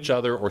hurt each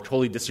other or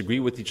totally disagree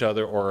with each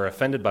other or are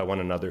offended by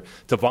one another,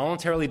 to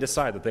voluntarily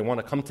decide that they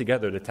want to come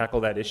together to tackle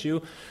that issue,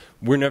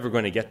 we're never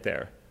going to get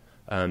there.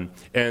 I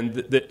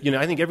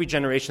think every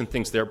generation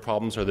thinks their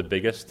problems are the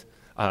biggest.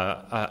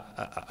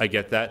 I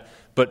get that.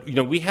 But,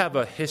 we have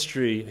a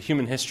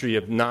human history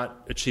of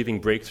not achieving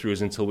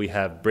breakthroughs until we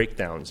have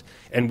breakdowns.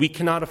 And we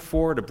cannot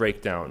afford a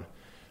breakdown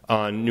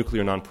on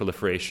nuclear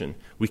nonproliferation.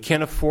 We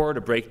can't afford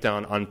a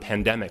breakdown on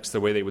pandemics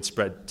the way they would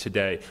spread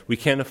today. We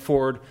can't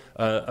afford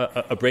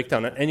a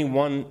breakdown on any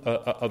one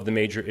of the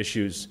major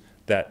issues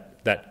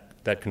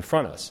that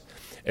confront us.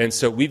 And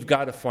so we've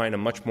got to find a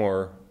much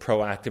more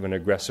proactive and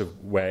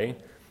aggressive way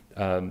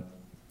to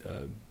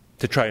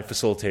try and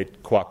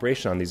facilitate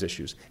cooperation on these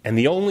issues. And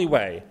the only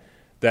way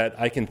that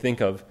I can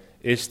think of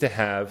is to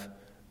have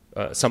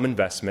some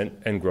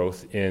investment and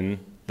growth in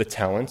the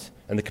talent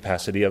and the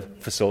capacity of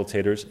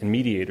facilitators and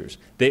mediators.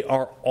 They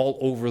are all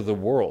over the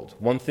world.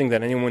 One thing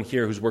that anyone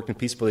here who's worked in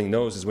peacebuilding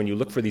knows is when you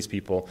look for these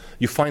people,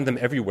 you find them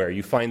everywhere.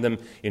 You find them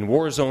in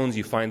war zones.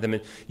 You find them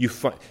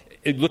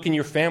Look in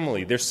your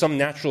family. There's some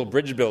natural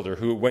bridge builder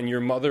who, when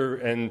your mother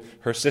and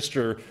her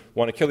sister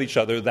want to kill each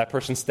other, that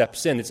person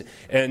steps in.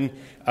 And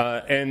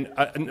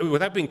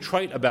without being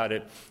trite about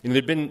it,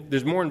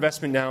 there's more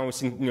investment now.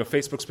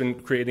 Facebook's been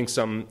creating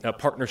some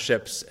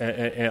partnerships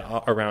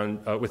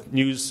around with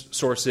news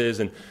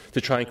sources and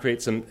to try and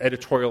create some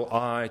editorial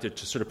eye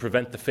to sort of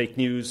prevent the fake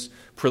news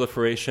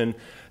proliferation.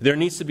 There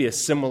needs to be a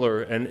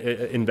similar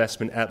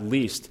investment, at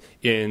least,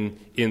 in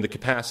the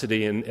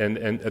capacity and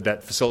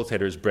that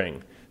facilitators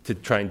bring to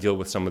try and deal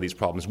with some of these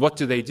problems. What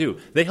do?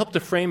 They help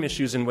to frame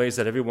issues in ways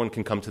that everyone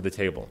can come to the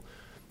table,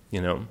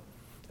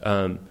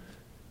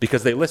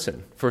 because they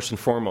listen, first and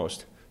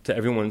foremost, to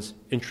everyone's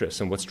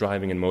interests and what's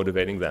driving and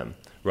motivating them,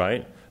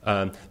 right?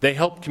 They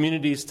help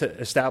communities to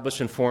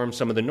establish and form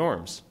some of the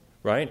norms,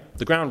 right?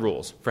 The ground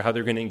rules for how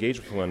they're going to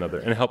engage with one another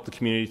and help the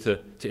community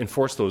to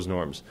enforce those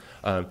norms.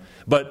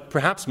 But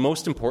perhaps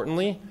most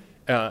importantly,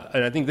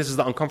 and I think this is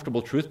the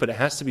uncomfortable truth, but it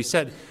has to be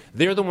said,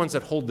 they're the ones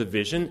that hold the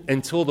vision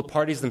until the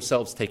parties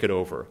themselves take it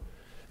over.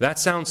 That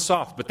sounds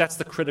soft, but that's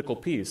the critical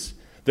piece.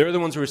 They're the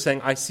ones who are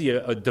saying, I see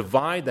a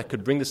divide that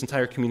could bring this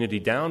entire community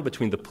down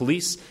between the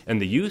police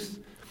and the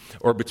youth,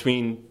 or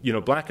between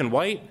black and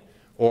white,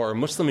 or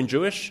Muslim and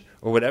Jewish,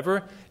 or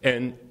whatever,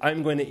 and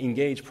I'm going to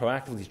engage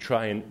proactively to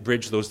try and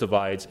bridge those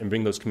divides and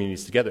bring those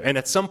communities together. And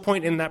at some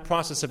point in that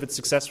process, if it's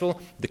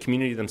successful, the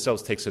community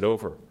themselves takes it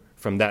over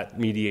from that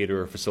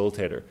mediator or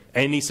facilitator.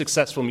 Any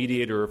successful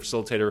mediator or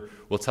facilitator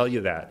will tell you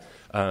that.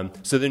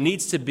 So there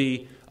needs to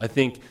be, I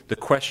think, the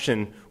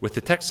question with the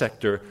tech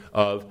sector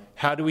of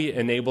how do we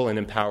enable and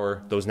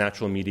empower those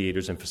natural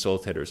mediators and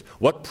facilitators?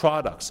 What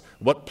products,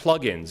 what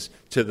plugins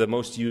to the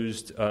most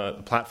used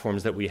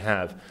platforms that we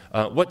have?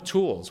 What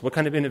tools, what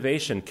kind of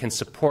innovation can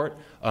support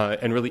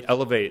and really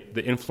elevate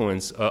the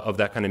influence of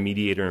that kind of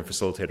mediator and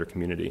facilitator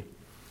community?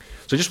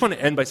 So I just want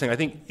to end by saying, I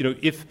think,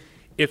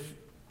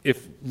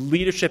 if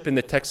leadership in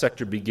the tech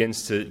sector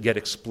begins to get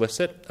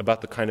explicit about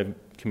the kind of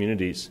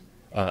communities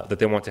that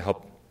they want to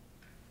help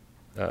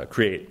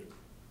create,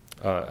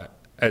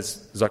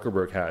 as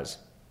Zuckerberg has,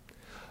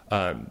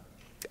 and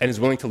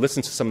is willing to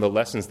listen to some of the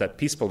lessons that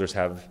peace builders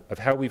have of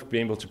how we've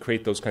been able to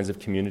create those kinds of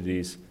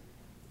communities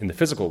in the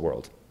physical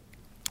world,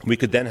 we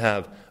could then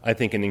have, I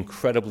think, an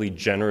incredibly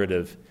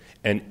generative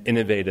and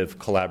innovative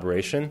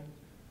collaboration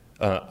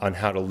on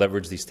how to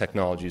leverage these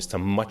technologies to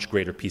much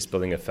greater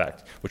peace-building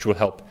effect, which will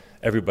help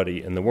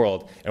everybody in the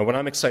world. And what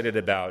I'm excited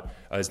about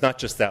is not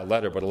just that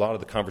letter, but a lot of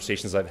the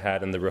conversations I've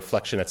had and the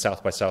reflection at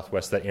South by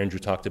Southwest that Andrew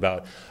talked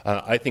about.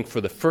 I think for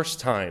the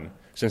first time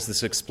since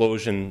this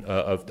explosion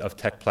of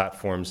tech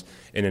platforms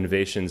and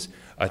innovations,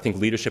 I think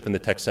leadership in the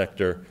tech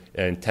sector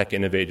and tech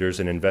innovators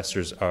and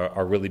investors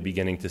are really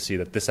beginning to see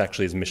that this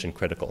actually is mission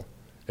critical.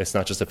 It's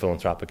not just a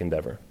philanthropic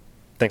endeavor.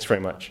 Thanks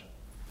very much.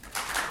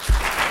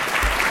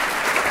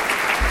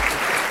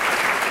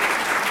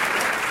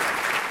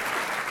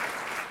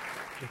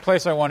 The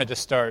place I wanted to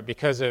start,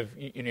 because of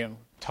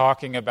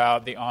talking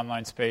about the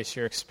online space,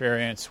 your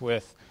experience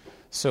with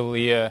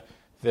Solia,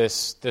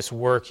 this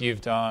work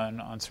you've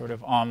done on sort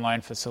of online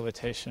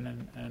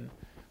facilitation and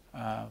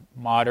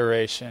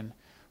moderation.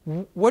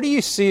 What do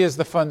you see as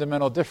the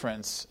fundamental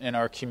difference in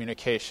our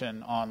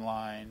communication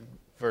online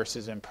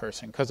versus in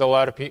person? Because a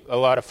lot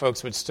of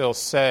folks would still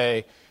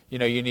say,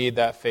 you need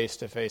that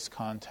face-to-face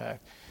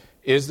contact.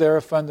 Is there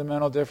a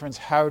fundamental difference?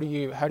 How do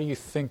you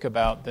think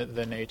about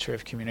the nature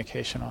of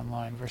communication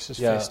online versus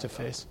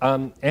face-to-face?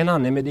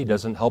 Anonymity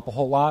doesn't help a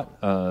whole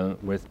lot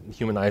with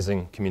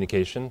humanizing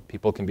communication.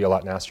 People can be a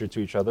lot nastier to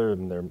each other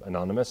and they're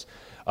anonymous.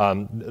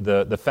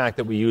 The fact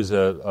that we use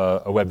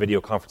a web video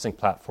conferencing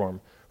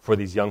platform for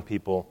these young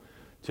people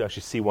to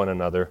actually see one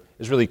another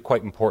is really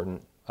quite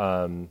important.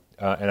 And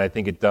I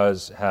think it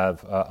does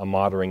have a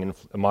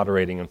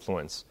moderating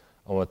influence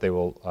on what they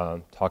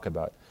will talk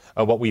about.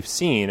 What we've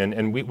seen,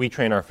 and we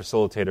train our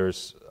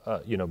facilitators,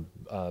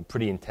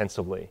 pretty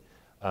intensively.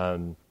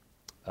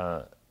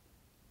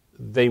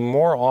 They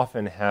more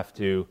often have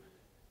to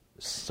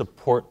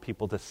support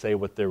people to say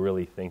what they're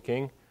really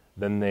thinking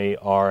than they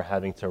are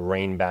having to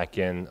rein back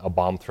in a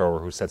bomb thrower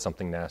who said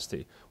something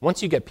nasty.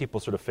 Once you get people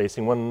sort of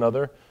facing one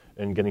another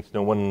and getting to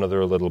know one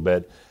another a little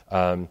bit,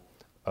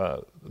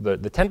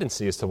 the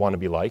tendency is to want to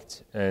be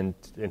liked and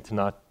to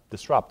not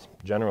disrupt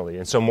generally.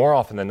 And so more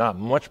often than not,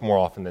 much more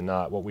often than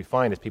not, what we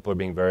find is people are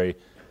being very,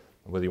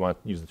 whether you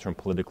want to use the term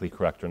politically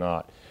correct or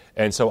not.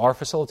 And so our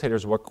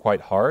facilitators work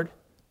quite hard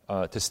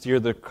to steer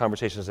the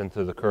conversations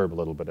into the curb a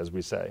little bit, as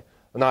we say.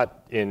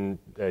 Not in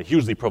a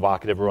hugely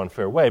provocative or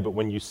unfair way, but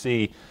when you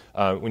see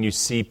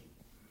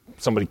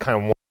somebody kind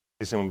of want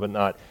to say something but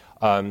not.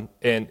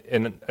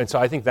 And so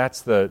I think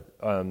that's the...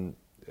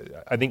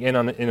 I think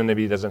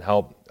anonymity doesn't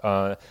help.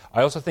 I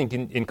also think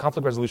in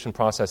conflict resolution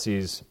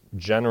processes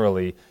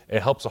generally,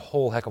 it helps a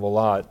whole heck of a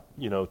lot,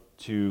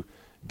 to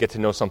get to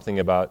know something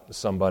about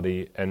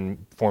somebody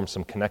and form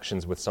some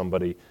connections with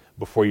somebody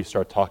before you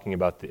start talking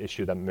about the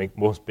issue that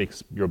most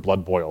makes your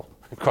blood boil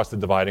across the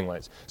dividing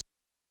lines.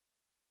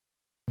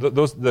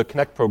 The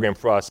Connect program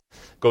for us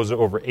goes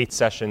over 8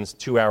 sessions,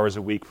 2 hours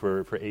a week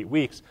for 8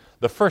 weeks.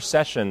 The first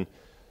session,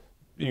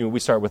 we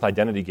start with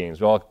identity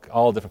games.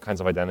 All different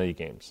kinds of identity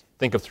games.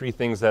 Think of 3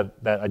 things that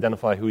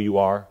identify who you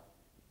are.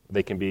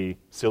 They can be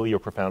silly or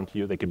profound to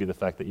you. They could be the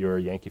fact that you're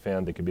a Yankee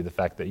fan. They could be the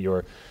fact that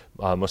you're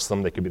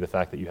Muslim. They could be the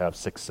fact that you have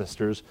 6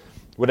 sisters.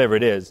 Whatever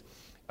it is.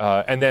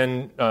 And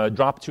then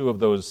drop 2 of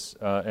those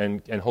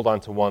and hold on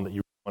to one that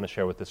you want to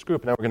share with this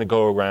group. And now we're going to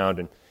go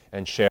around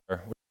and share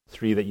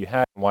 3 that you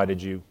had. And why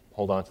did you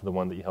hold on to the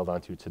one that you held on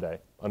to today?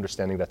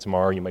 Understanding that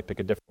tomorrow you might pick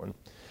a different one.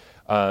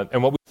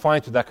 And what we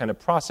find through that kind of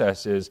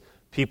process is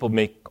people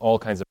make all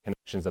kinds of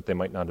connections that they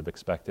might not have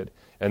expected.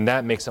 And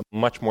that makes it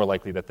much more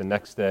likely that the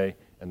next day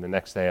and the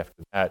next day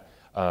after that,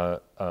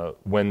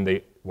 when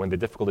the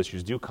difficult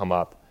issues do come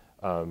up,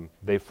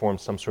 they form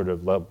some sort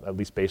of at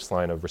least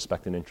baseline of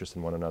respect and interest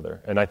in one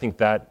another. And I think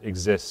that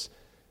exists.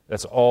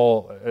 That's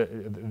all.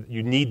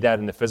 You need that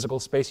in the physical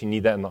space. You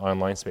need that in the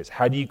online space.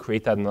 How do you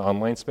create that in the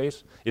online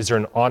space? Is there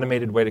an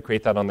automated way to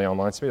create that on the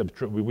online space?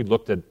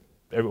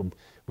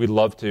 We'd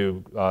love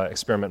to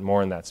experiment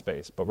more in that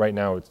space. But right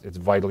now, it's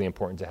vitally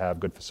important to have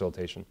good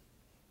facilitation.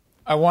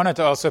 I wanted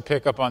to also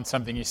pick up on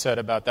something you said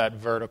about that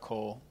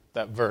vertical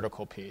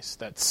piece,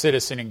 that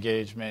citizen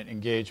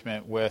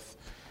engagement with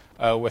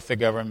the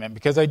government,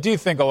 because I do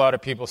think a lot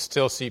of people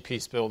still see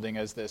peace building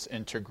as this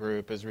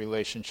intergroup, as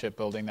relationship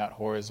building, that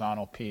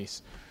horizontal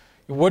piece.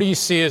 What do you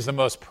see as the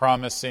most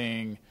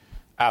promising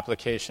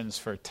applications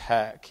for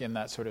tech in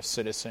that sort of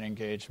citizen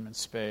engagement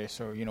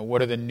space? Or,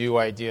 what are the new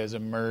ideas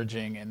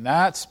emerging in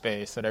that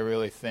space that I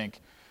really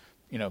think,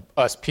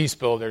 us peace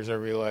builders are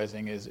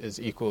realizing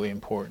is equally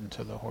important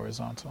to the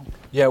horizontal?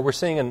 Yeah, we're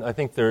seeing, and I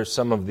think there's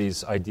some of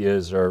these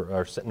ideas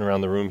are sitting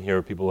around the room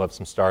here. People who have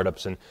some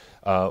startups, and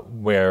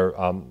where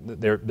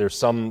there's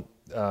some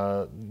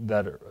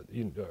that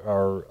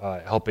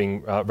are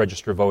helping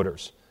register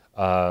voters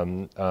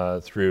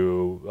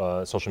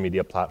through social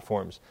media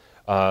platforms.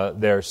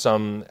 There are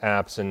some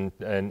apps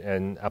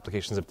and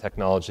applications of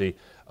technology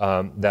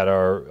that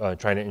are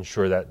trying to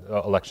ensure that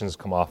elections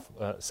come off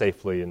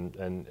safely,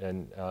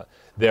 and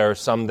there are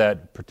some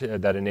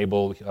that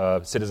enable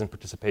citizen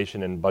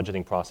participation in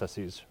budgeting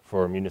processes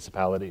for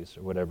municipalities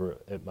or whatever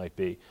it might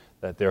be,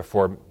 that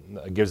therefore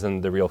gives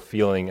them the real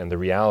feeling and the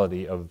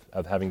reality of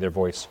having their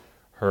voice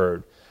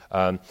heard.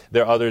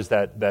 There are others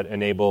that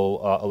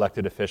enable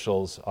elected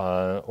officials,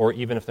 or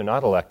even if they're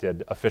not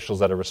elected, officials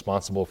that are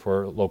responsible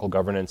for local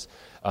governance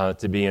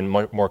to be in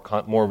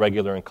more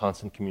regular and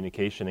constant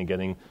communication and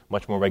getting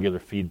much more regular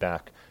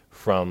feedback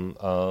from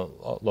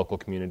local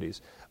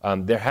communities.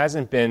 There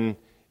hasn't been,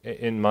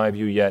 in my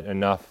view, yet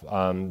enough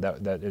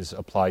that is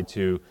applied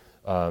to,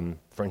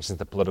 for instance,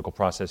 the political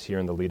process here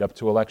in the lead up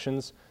to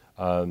elections.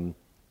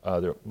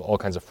 There are all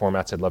kinds of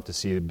formats I'd love to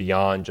see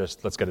beyond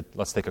just let's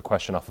take a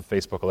question off of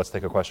Facebook or let's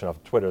take a question off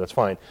of Twitter. That's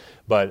fine,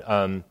 but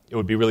it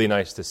would be really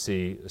nice to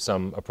see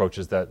some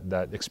approaches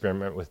that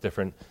experiment with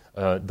different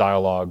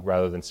dialogue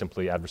rather than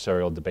simply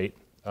adversarial debate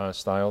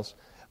styles.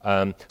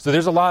 So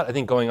there's a lot, I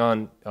think, going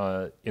on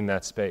in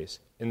that space.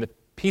 In the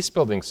peace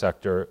building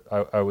sector,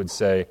 I would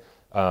say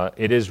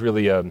it is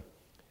really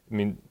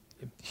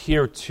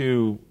here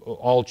too,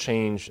 all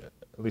change,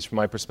 at least from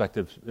my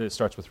perspective, it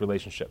starts with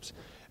relationships.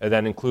 And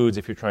that includes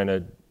if you're trying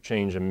to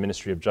change a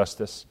Ministry of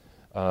Justice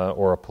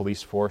or a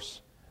police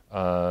force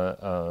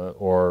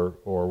or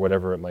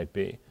whatever it might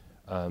be.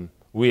 I'll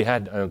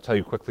tell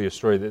you quickly a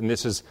story, and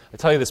I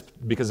tell you this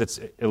because it's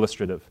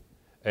illustrative.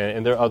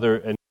 And there are other,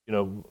 and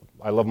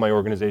I love my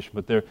organization,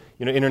 but there,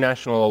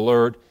 International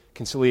Alert,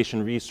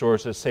 Conciliation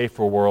Resources,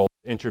 Safer World,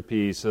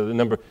 Interpeace, so the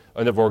number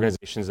of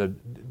organizations that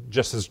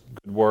just as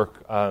good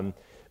work.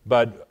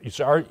 But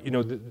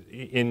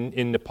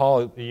in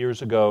Nepal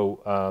years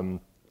ago,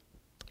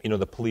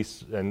 the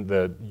police and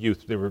the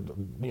youth, there were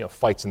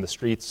fights in the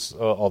streets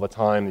all the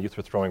time. The youth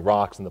were throwing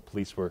rocks, and the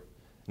police were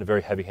in a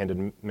very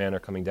heavy-handed manner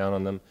coming down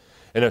on them.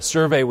 And a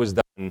survey was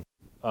done,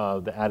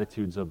 the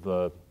attitudes of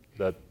the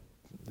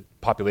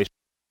population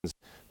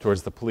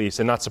towards the police,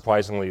 and not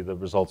surprisingly, the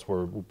results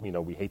were,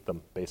 we hate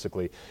them,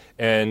 basically.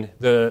 And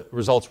the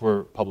results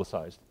were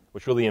publicized,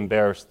 which really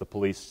embarrassed the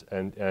police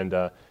and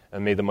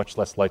made them much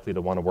less likely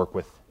to want to work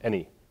with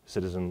any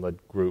citizen-led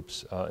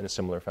groups in a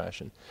similar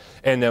fashion.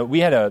 And we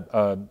had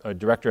a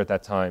director at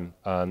that time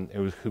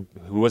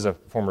who was a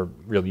former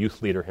real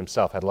youth leader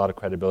himself, had a lot of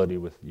credibility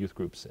with youth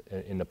groups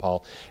in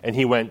Nepal. And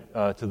he went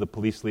to the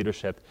police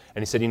leadership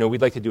and he said,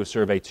 we'd like to do a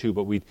survey too,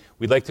 but we'd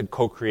like to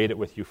co-create it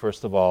with you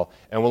first of all,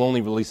 and we'll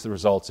only release the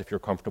results if you're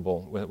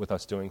comfortable with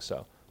us doing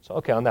so. So,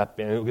 okay, on that,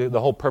 the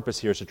whole purpose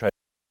here is to try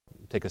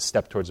to take a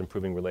step towards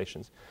improving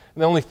relations.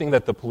 And the only thing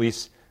that the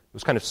police,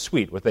 was kind of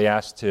sweet, what they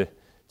asked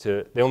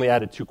they only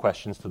added 2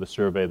 questions to the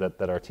survey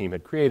that our team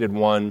had created.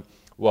 One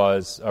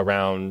was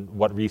around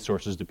what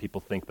resources do people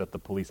think that the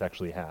police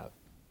actually have?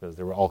 Because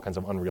there were all kinds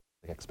of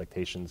unrealistic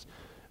expectations.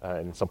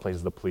 And in some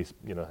places the police,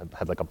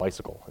 had like a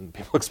bicycle, and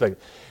people expect.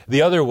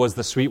 The other was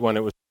the sweet one.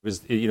 It was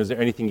is there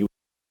anything you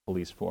would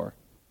police for,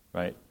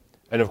 right?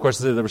 And of course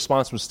the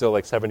response was still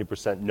like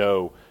 70%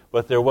 no,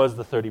 but there was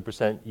the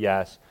 30%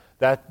 yes.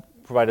 That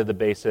provided the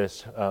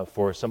basis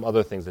for some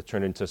other things that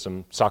turned into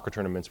some soccer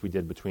tournaments we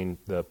did between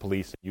the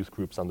police and youth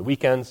groups on the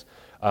weekends.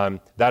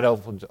 That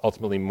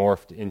ultimately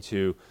morphed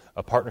into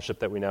a partnership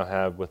that we now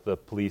have with the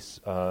police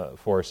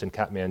force in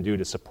Kathmandu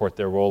to support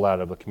their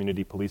rollout of a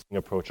community policing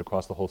approach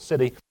across the whole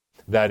city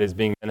that is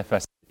being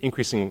manifested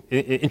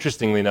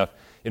interestingly enough,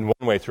 in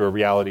one way through a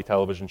reality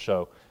television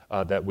show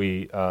that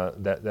we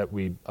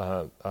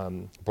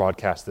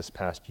broadcast this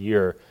past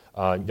year.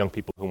 Young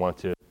people who want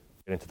to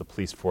get into the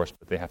police force,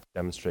 but they have to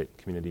demonstrate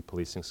community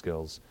policing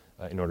skills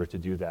in order to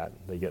do that.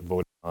 They get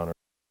voted on,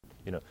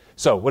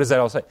 So what does that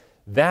all say?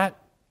 That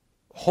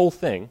whole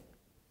thing,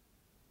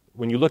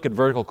 when you look at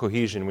vertical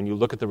cohesion, when you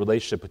look at the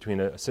relationship between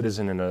a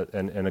citizen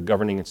and a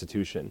governing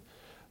institution,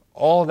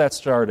 all of that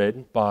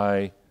started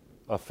by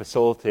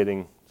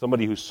facilitating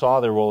somebody who saw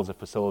their role as a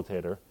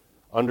facilitator,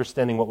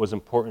 understanding what was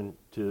important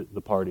to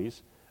the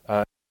parties,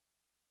 and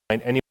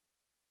any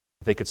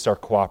they could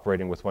start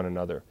cooperating with one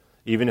another,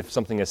 even if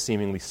something as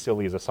seemingly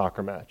silly as a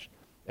soccer match.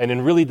 And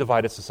in really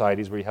divided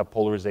societies where you have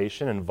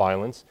polarization and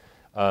violence,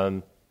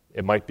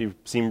 it might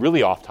seem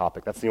really off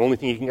topic. That's the only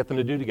thing you can get them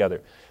to do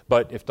together.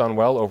 But if done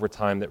well over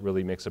time, that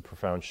really makes a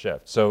profound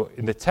shift. So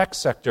in the tech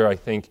sector, I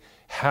think,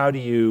 how do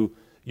you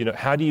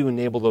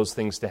enable those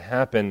things to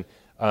happen?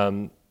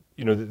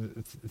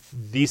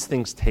 These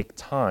things take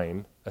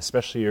time,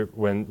 especially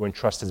when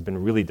trust has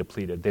been really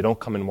depleted. They don't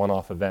come in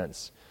one-off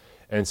events.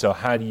 And so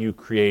how do you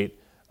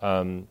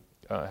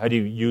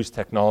use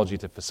technology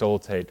to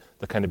facilitate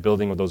the kind of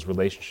building of those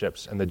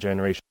relationships and the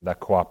generation of that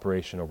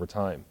cooperation over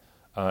time?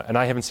 And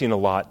I haven't seen a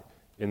lot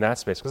in that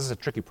space because it's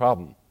a tricky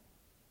problem.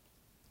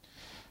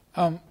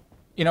 I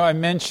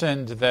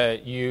mentioned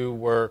that you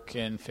work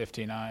in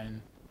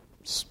 59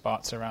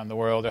 spots around the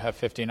world, or have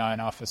 59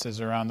 offices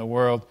around the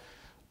world.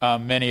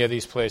 Many of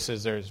these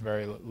places, there's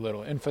very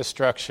little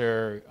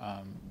infrastructure,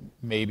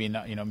 maybe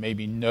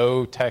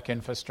no tech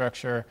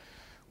infrastructure.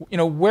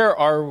 Where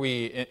are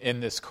we in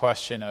this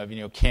question of,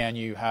 can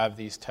you have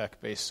these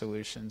tech-based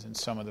solutions in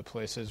some of the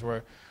places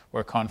where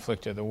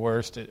conflict are the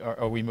worst?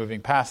 Are we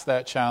moving past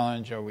that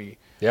challenge? Are we,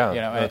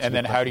 and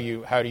then how do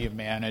you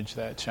manage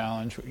that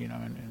challenge,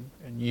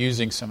 and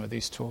using some of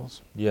these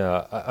tools?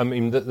 Yeah, I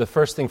mean, the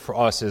first thing for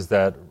us is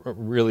that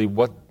really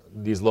what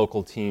these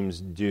local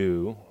teams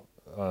do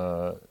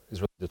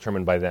is really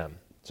determined by them.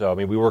 So, I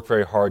mean, we work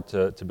very hard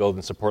to build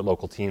and support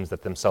local teams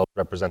that themselves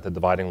represent the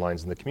dividing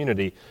lines in the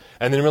community,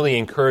 and then really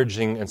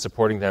encouraging and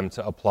supporting them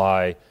to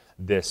apply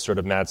this sort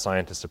of mad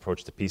scientist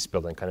approach to peace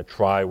building, kind of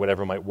try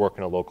whatever might work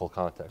in a local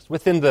context,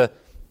 within the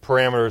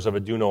parameters of a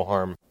do no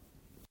harm.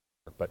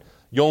 But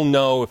you'll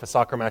know if a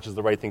soccer match is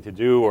the right thing to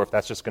do, or if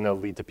that's just going to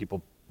lead to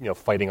people,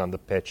 fighting on the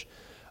pitch.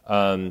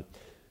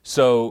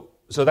 So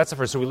that's the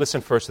first. So we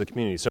listen first to the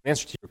community. So in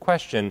answer to your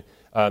question,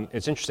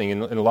 it's interesting.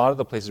 In a lot of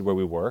the places where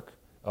we work,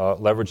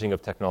 leveraging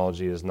of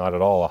technology is not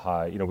at all a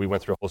high. We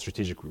went through a whole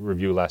strategic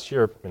review last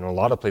year. In a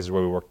lot of places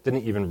where we work,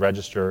 didn't even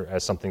register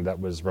as something that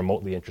was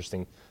remotely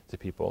interesting to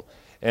people.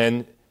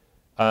 And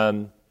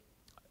I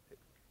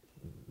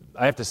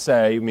have to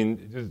say,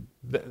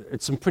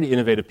 it's some pretty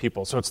innovative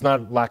people. So it's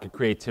not lack of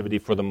creativity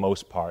for the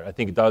most part. I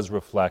think it does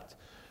reflect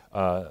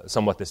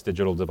somewhat this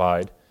digital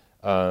divide.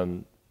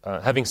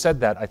 Having said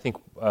that, I think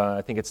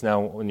it's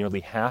now nearly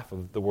half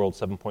of the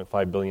world's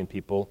 7.5 billion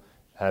people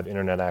have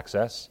internet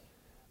access.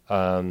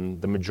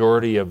 The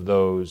majority of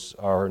those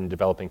are in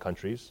developing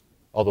countries,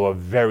 although a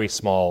very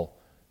small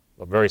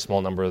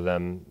number of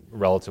them,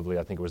 relatively,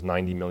 I think it was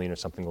 90 million or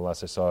something, the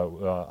last I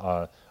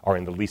saw, are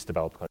in the least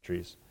developed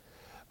countries.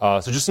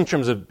 So just in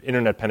terms of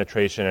internet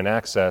penetration and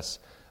access,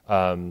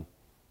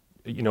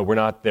 we're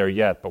not there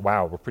yet, but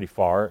wow, we're pretty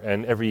far,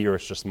 and every year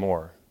it's just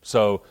more.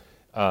 So,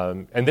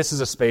 and this is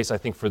a space, I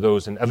think, for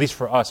those, and at least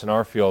for us in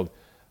our field,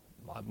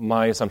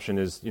 my assumption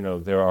is,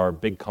 there are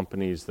big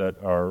companies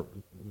that are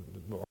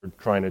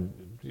trying to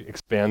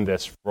expand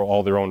this for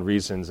all their own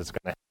reasons. It's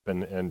going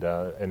to happen,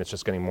 and it's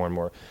just getting more and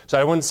more. So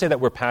I wouldn't say that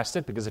we're past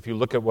it, because if you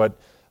look at what,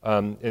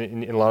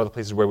 in a lot of the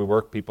places where we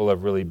work, people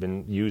have really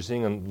been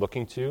using and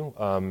looking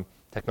to,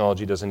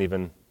 technology doesn't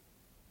even,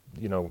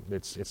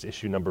 it's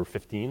issue number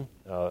 15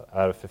 out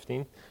of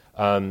 15.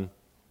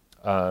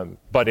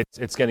 But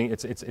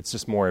it's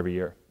just more every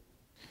year.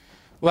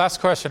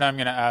 Last question I'm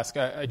going to ask.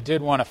 I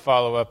did want to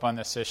follow up on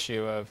this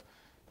issue of,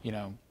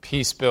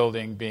 peace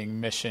building being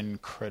mission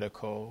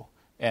critical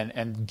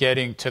and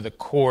getting to the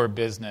core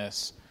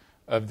business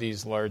of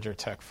these larger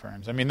tech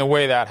firms. I mean, the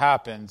way that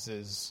happens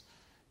is,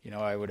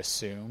 I would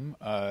assume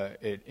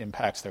it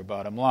impacts their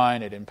bottom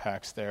line, it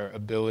impacts their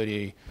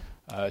ability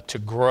to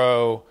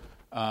grow.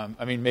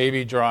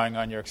 Maybe drawing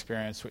on your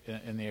experience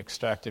in the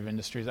extractive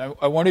industries,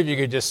 I wonder if you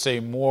could just say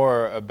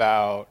more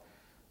about,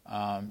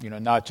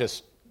 not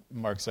just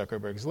Mark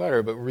Zuckerberg's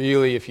letter, but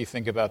really if you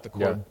think about the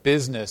core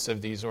business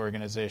of these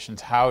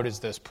organizations, how does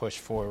this push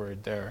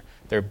forward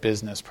their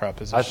business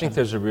proposition? I think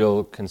there's a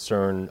real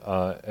concern,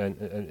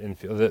 and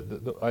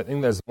I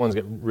think as ones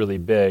get really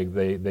big,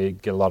 they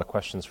get a lot of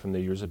questions from the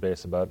user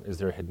base about, is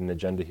there a hidden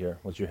agenda here?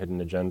 What's your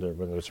hidden agenda?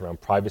 Whether it's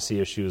around privacy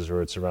issues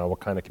or it's around what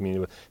kind of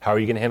community, how are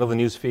you going to handle the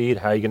news feed?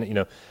 How are you going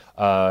to,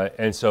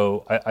 and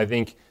so I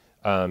think,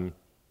 I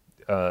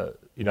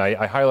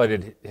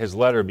highlighted his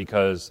letter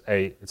because,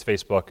 it's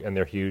Facebook and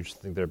they're huge. I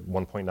think they're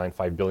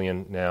 1.95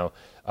 billion now.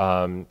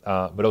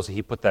 But also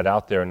he put that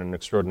out there in an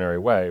extraordinary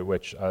way,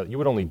 which you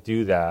would only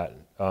do that,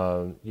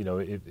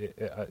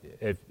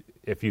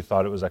 if you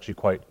thought it was actually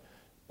quite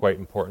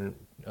important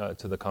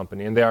to the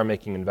company. And they are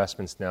making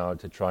investments now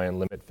to try and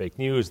limit fake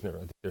news.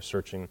 They're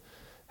searching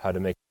how to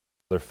make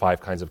their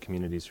 5 kinds of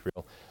communities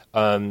real.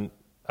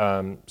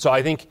 So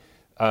I think.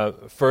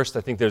 First,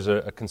 I think there's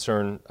a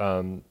concern,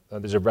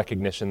 there's a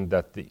recognition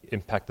that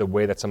the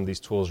way that some of these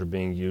tools are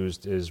being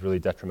used is really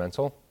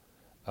detrimental.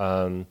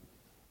 I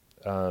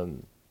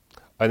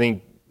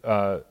think,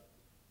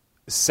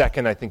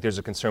 second, I think there's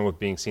a concern with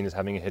being seen as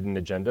having a hidden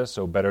agenda,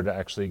 so better to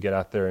actually get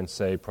out there and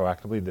say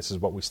proactively, this is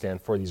what we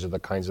stand for, these are the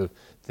kinds of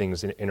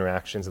things,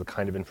 interactions, the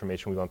kind of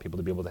information we want people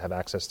to be able to have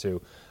access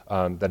to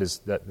that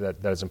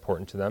is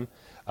important to them.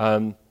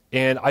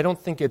 And I don't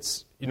think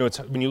it's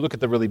when you look at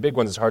the really big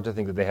ones, it's hard to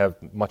think that they have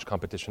much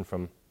competition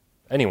from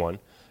anyone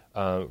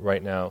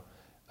right now.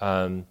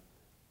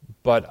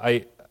 But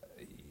I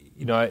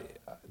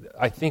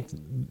think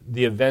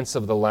the events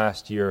of the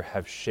last year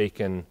have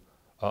shaken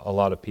a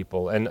lot of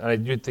people. And I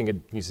do think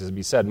it needs to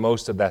be said,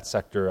 most of that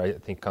sector, I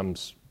think,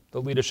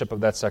 the leadership of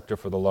that sector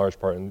for the large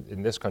part,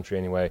 in this country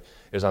anyway,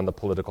 is on the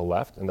political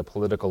left, and the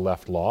political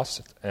left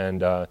lost.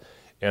 And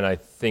I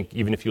think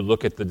even if you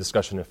look at the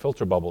discussion of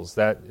filter bubbles,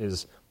 that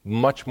is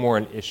much more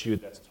an issue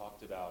that's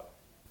talked about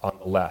on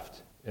the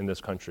left in this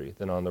country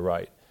than on the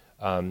right.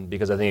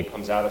 Because I think it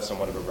comes out of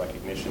somewhat of a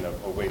recognition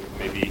of, oh wait,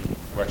 maybe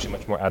we're actually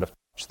much more out of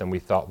touch than we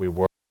thought we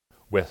were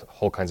with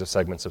whole kinds of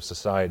segments of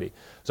society.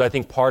 So I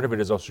think part of it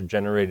is also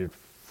generated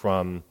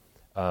from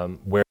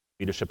where the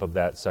leadership of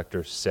that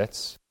sector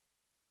sits,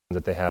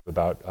 that they have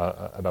about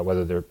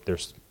whether they're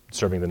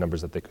serving the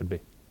numbers that they could be.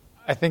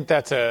 I think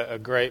that's a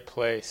great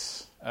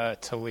place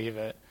to leave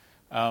it.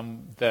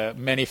 The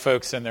many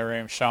folks in the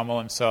room, Shamal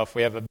himself,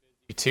 we have a busy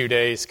 2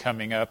 days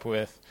coming up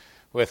with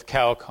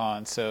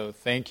CalCon, so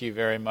thank you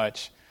very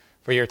much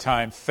for your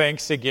time.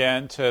 Thanks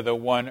again to the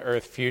One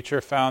Earth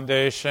Future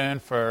Foundation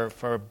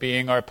for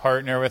being our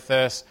partner with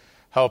this,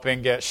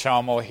 helping get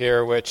Shamal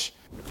here, what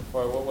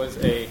was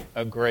a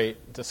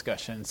great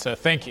discussion. So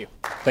thank you.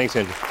 Thanks,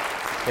 Andrew.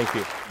 Thank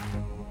you.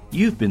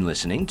 You've been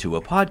listening to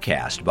a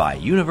podcast by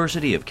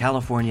University of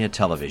California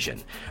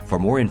Television. For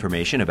more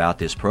information about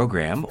this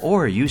program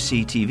or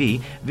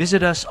UCTV,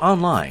 visit us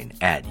online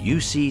at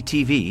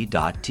uctv.tv.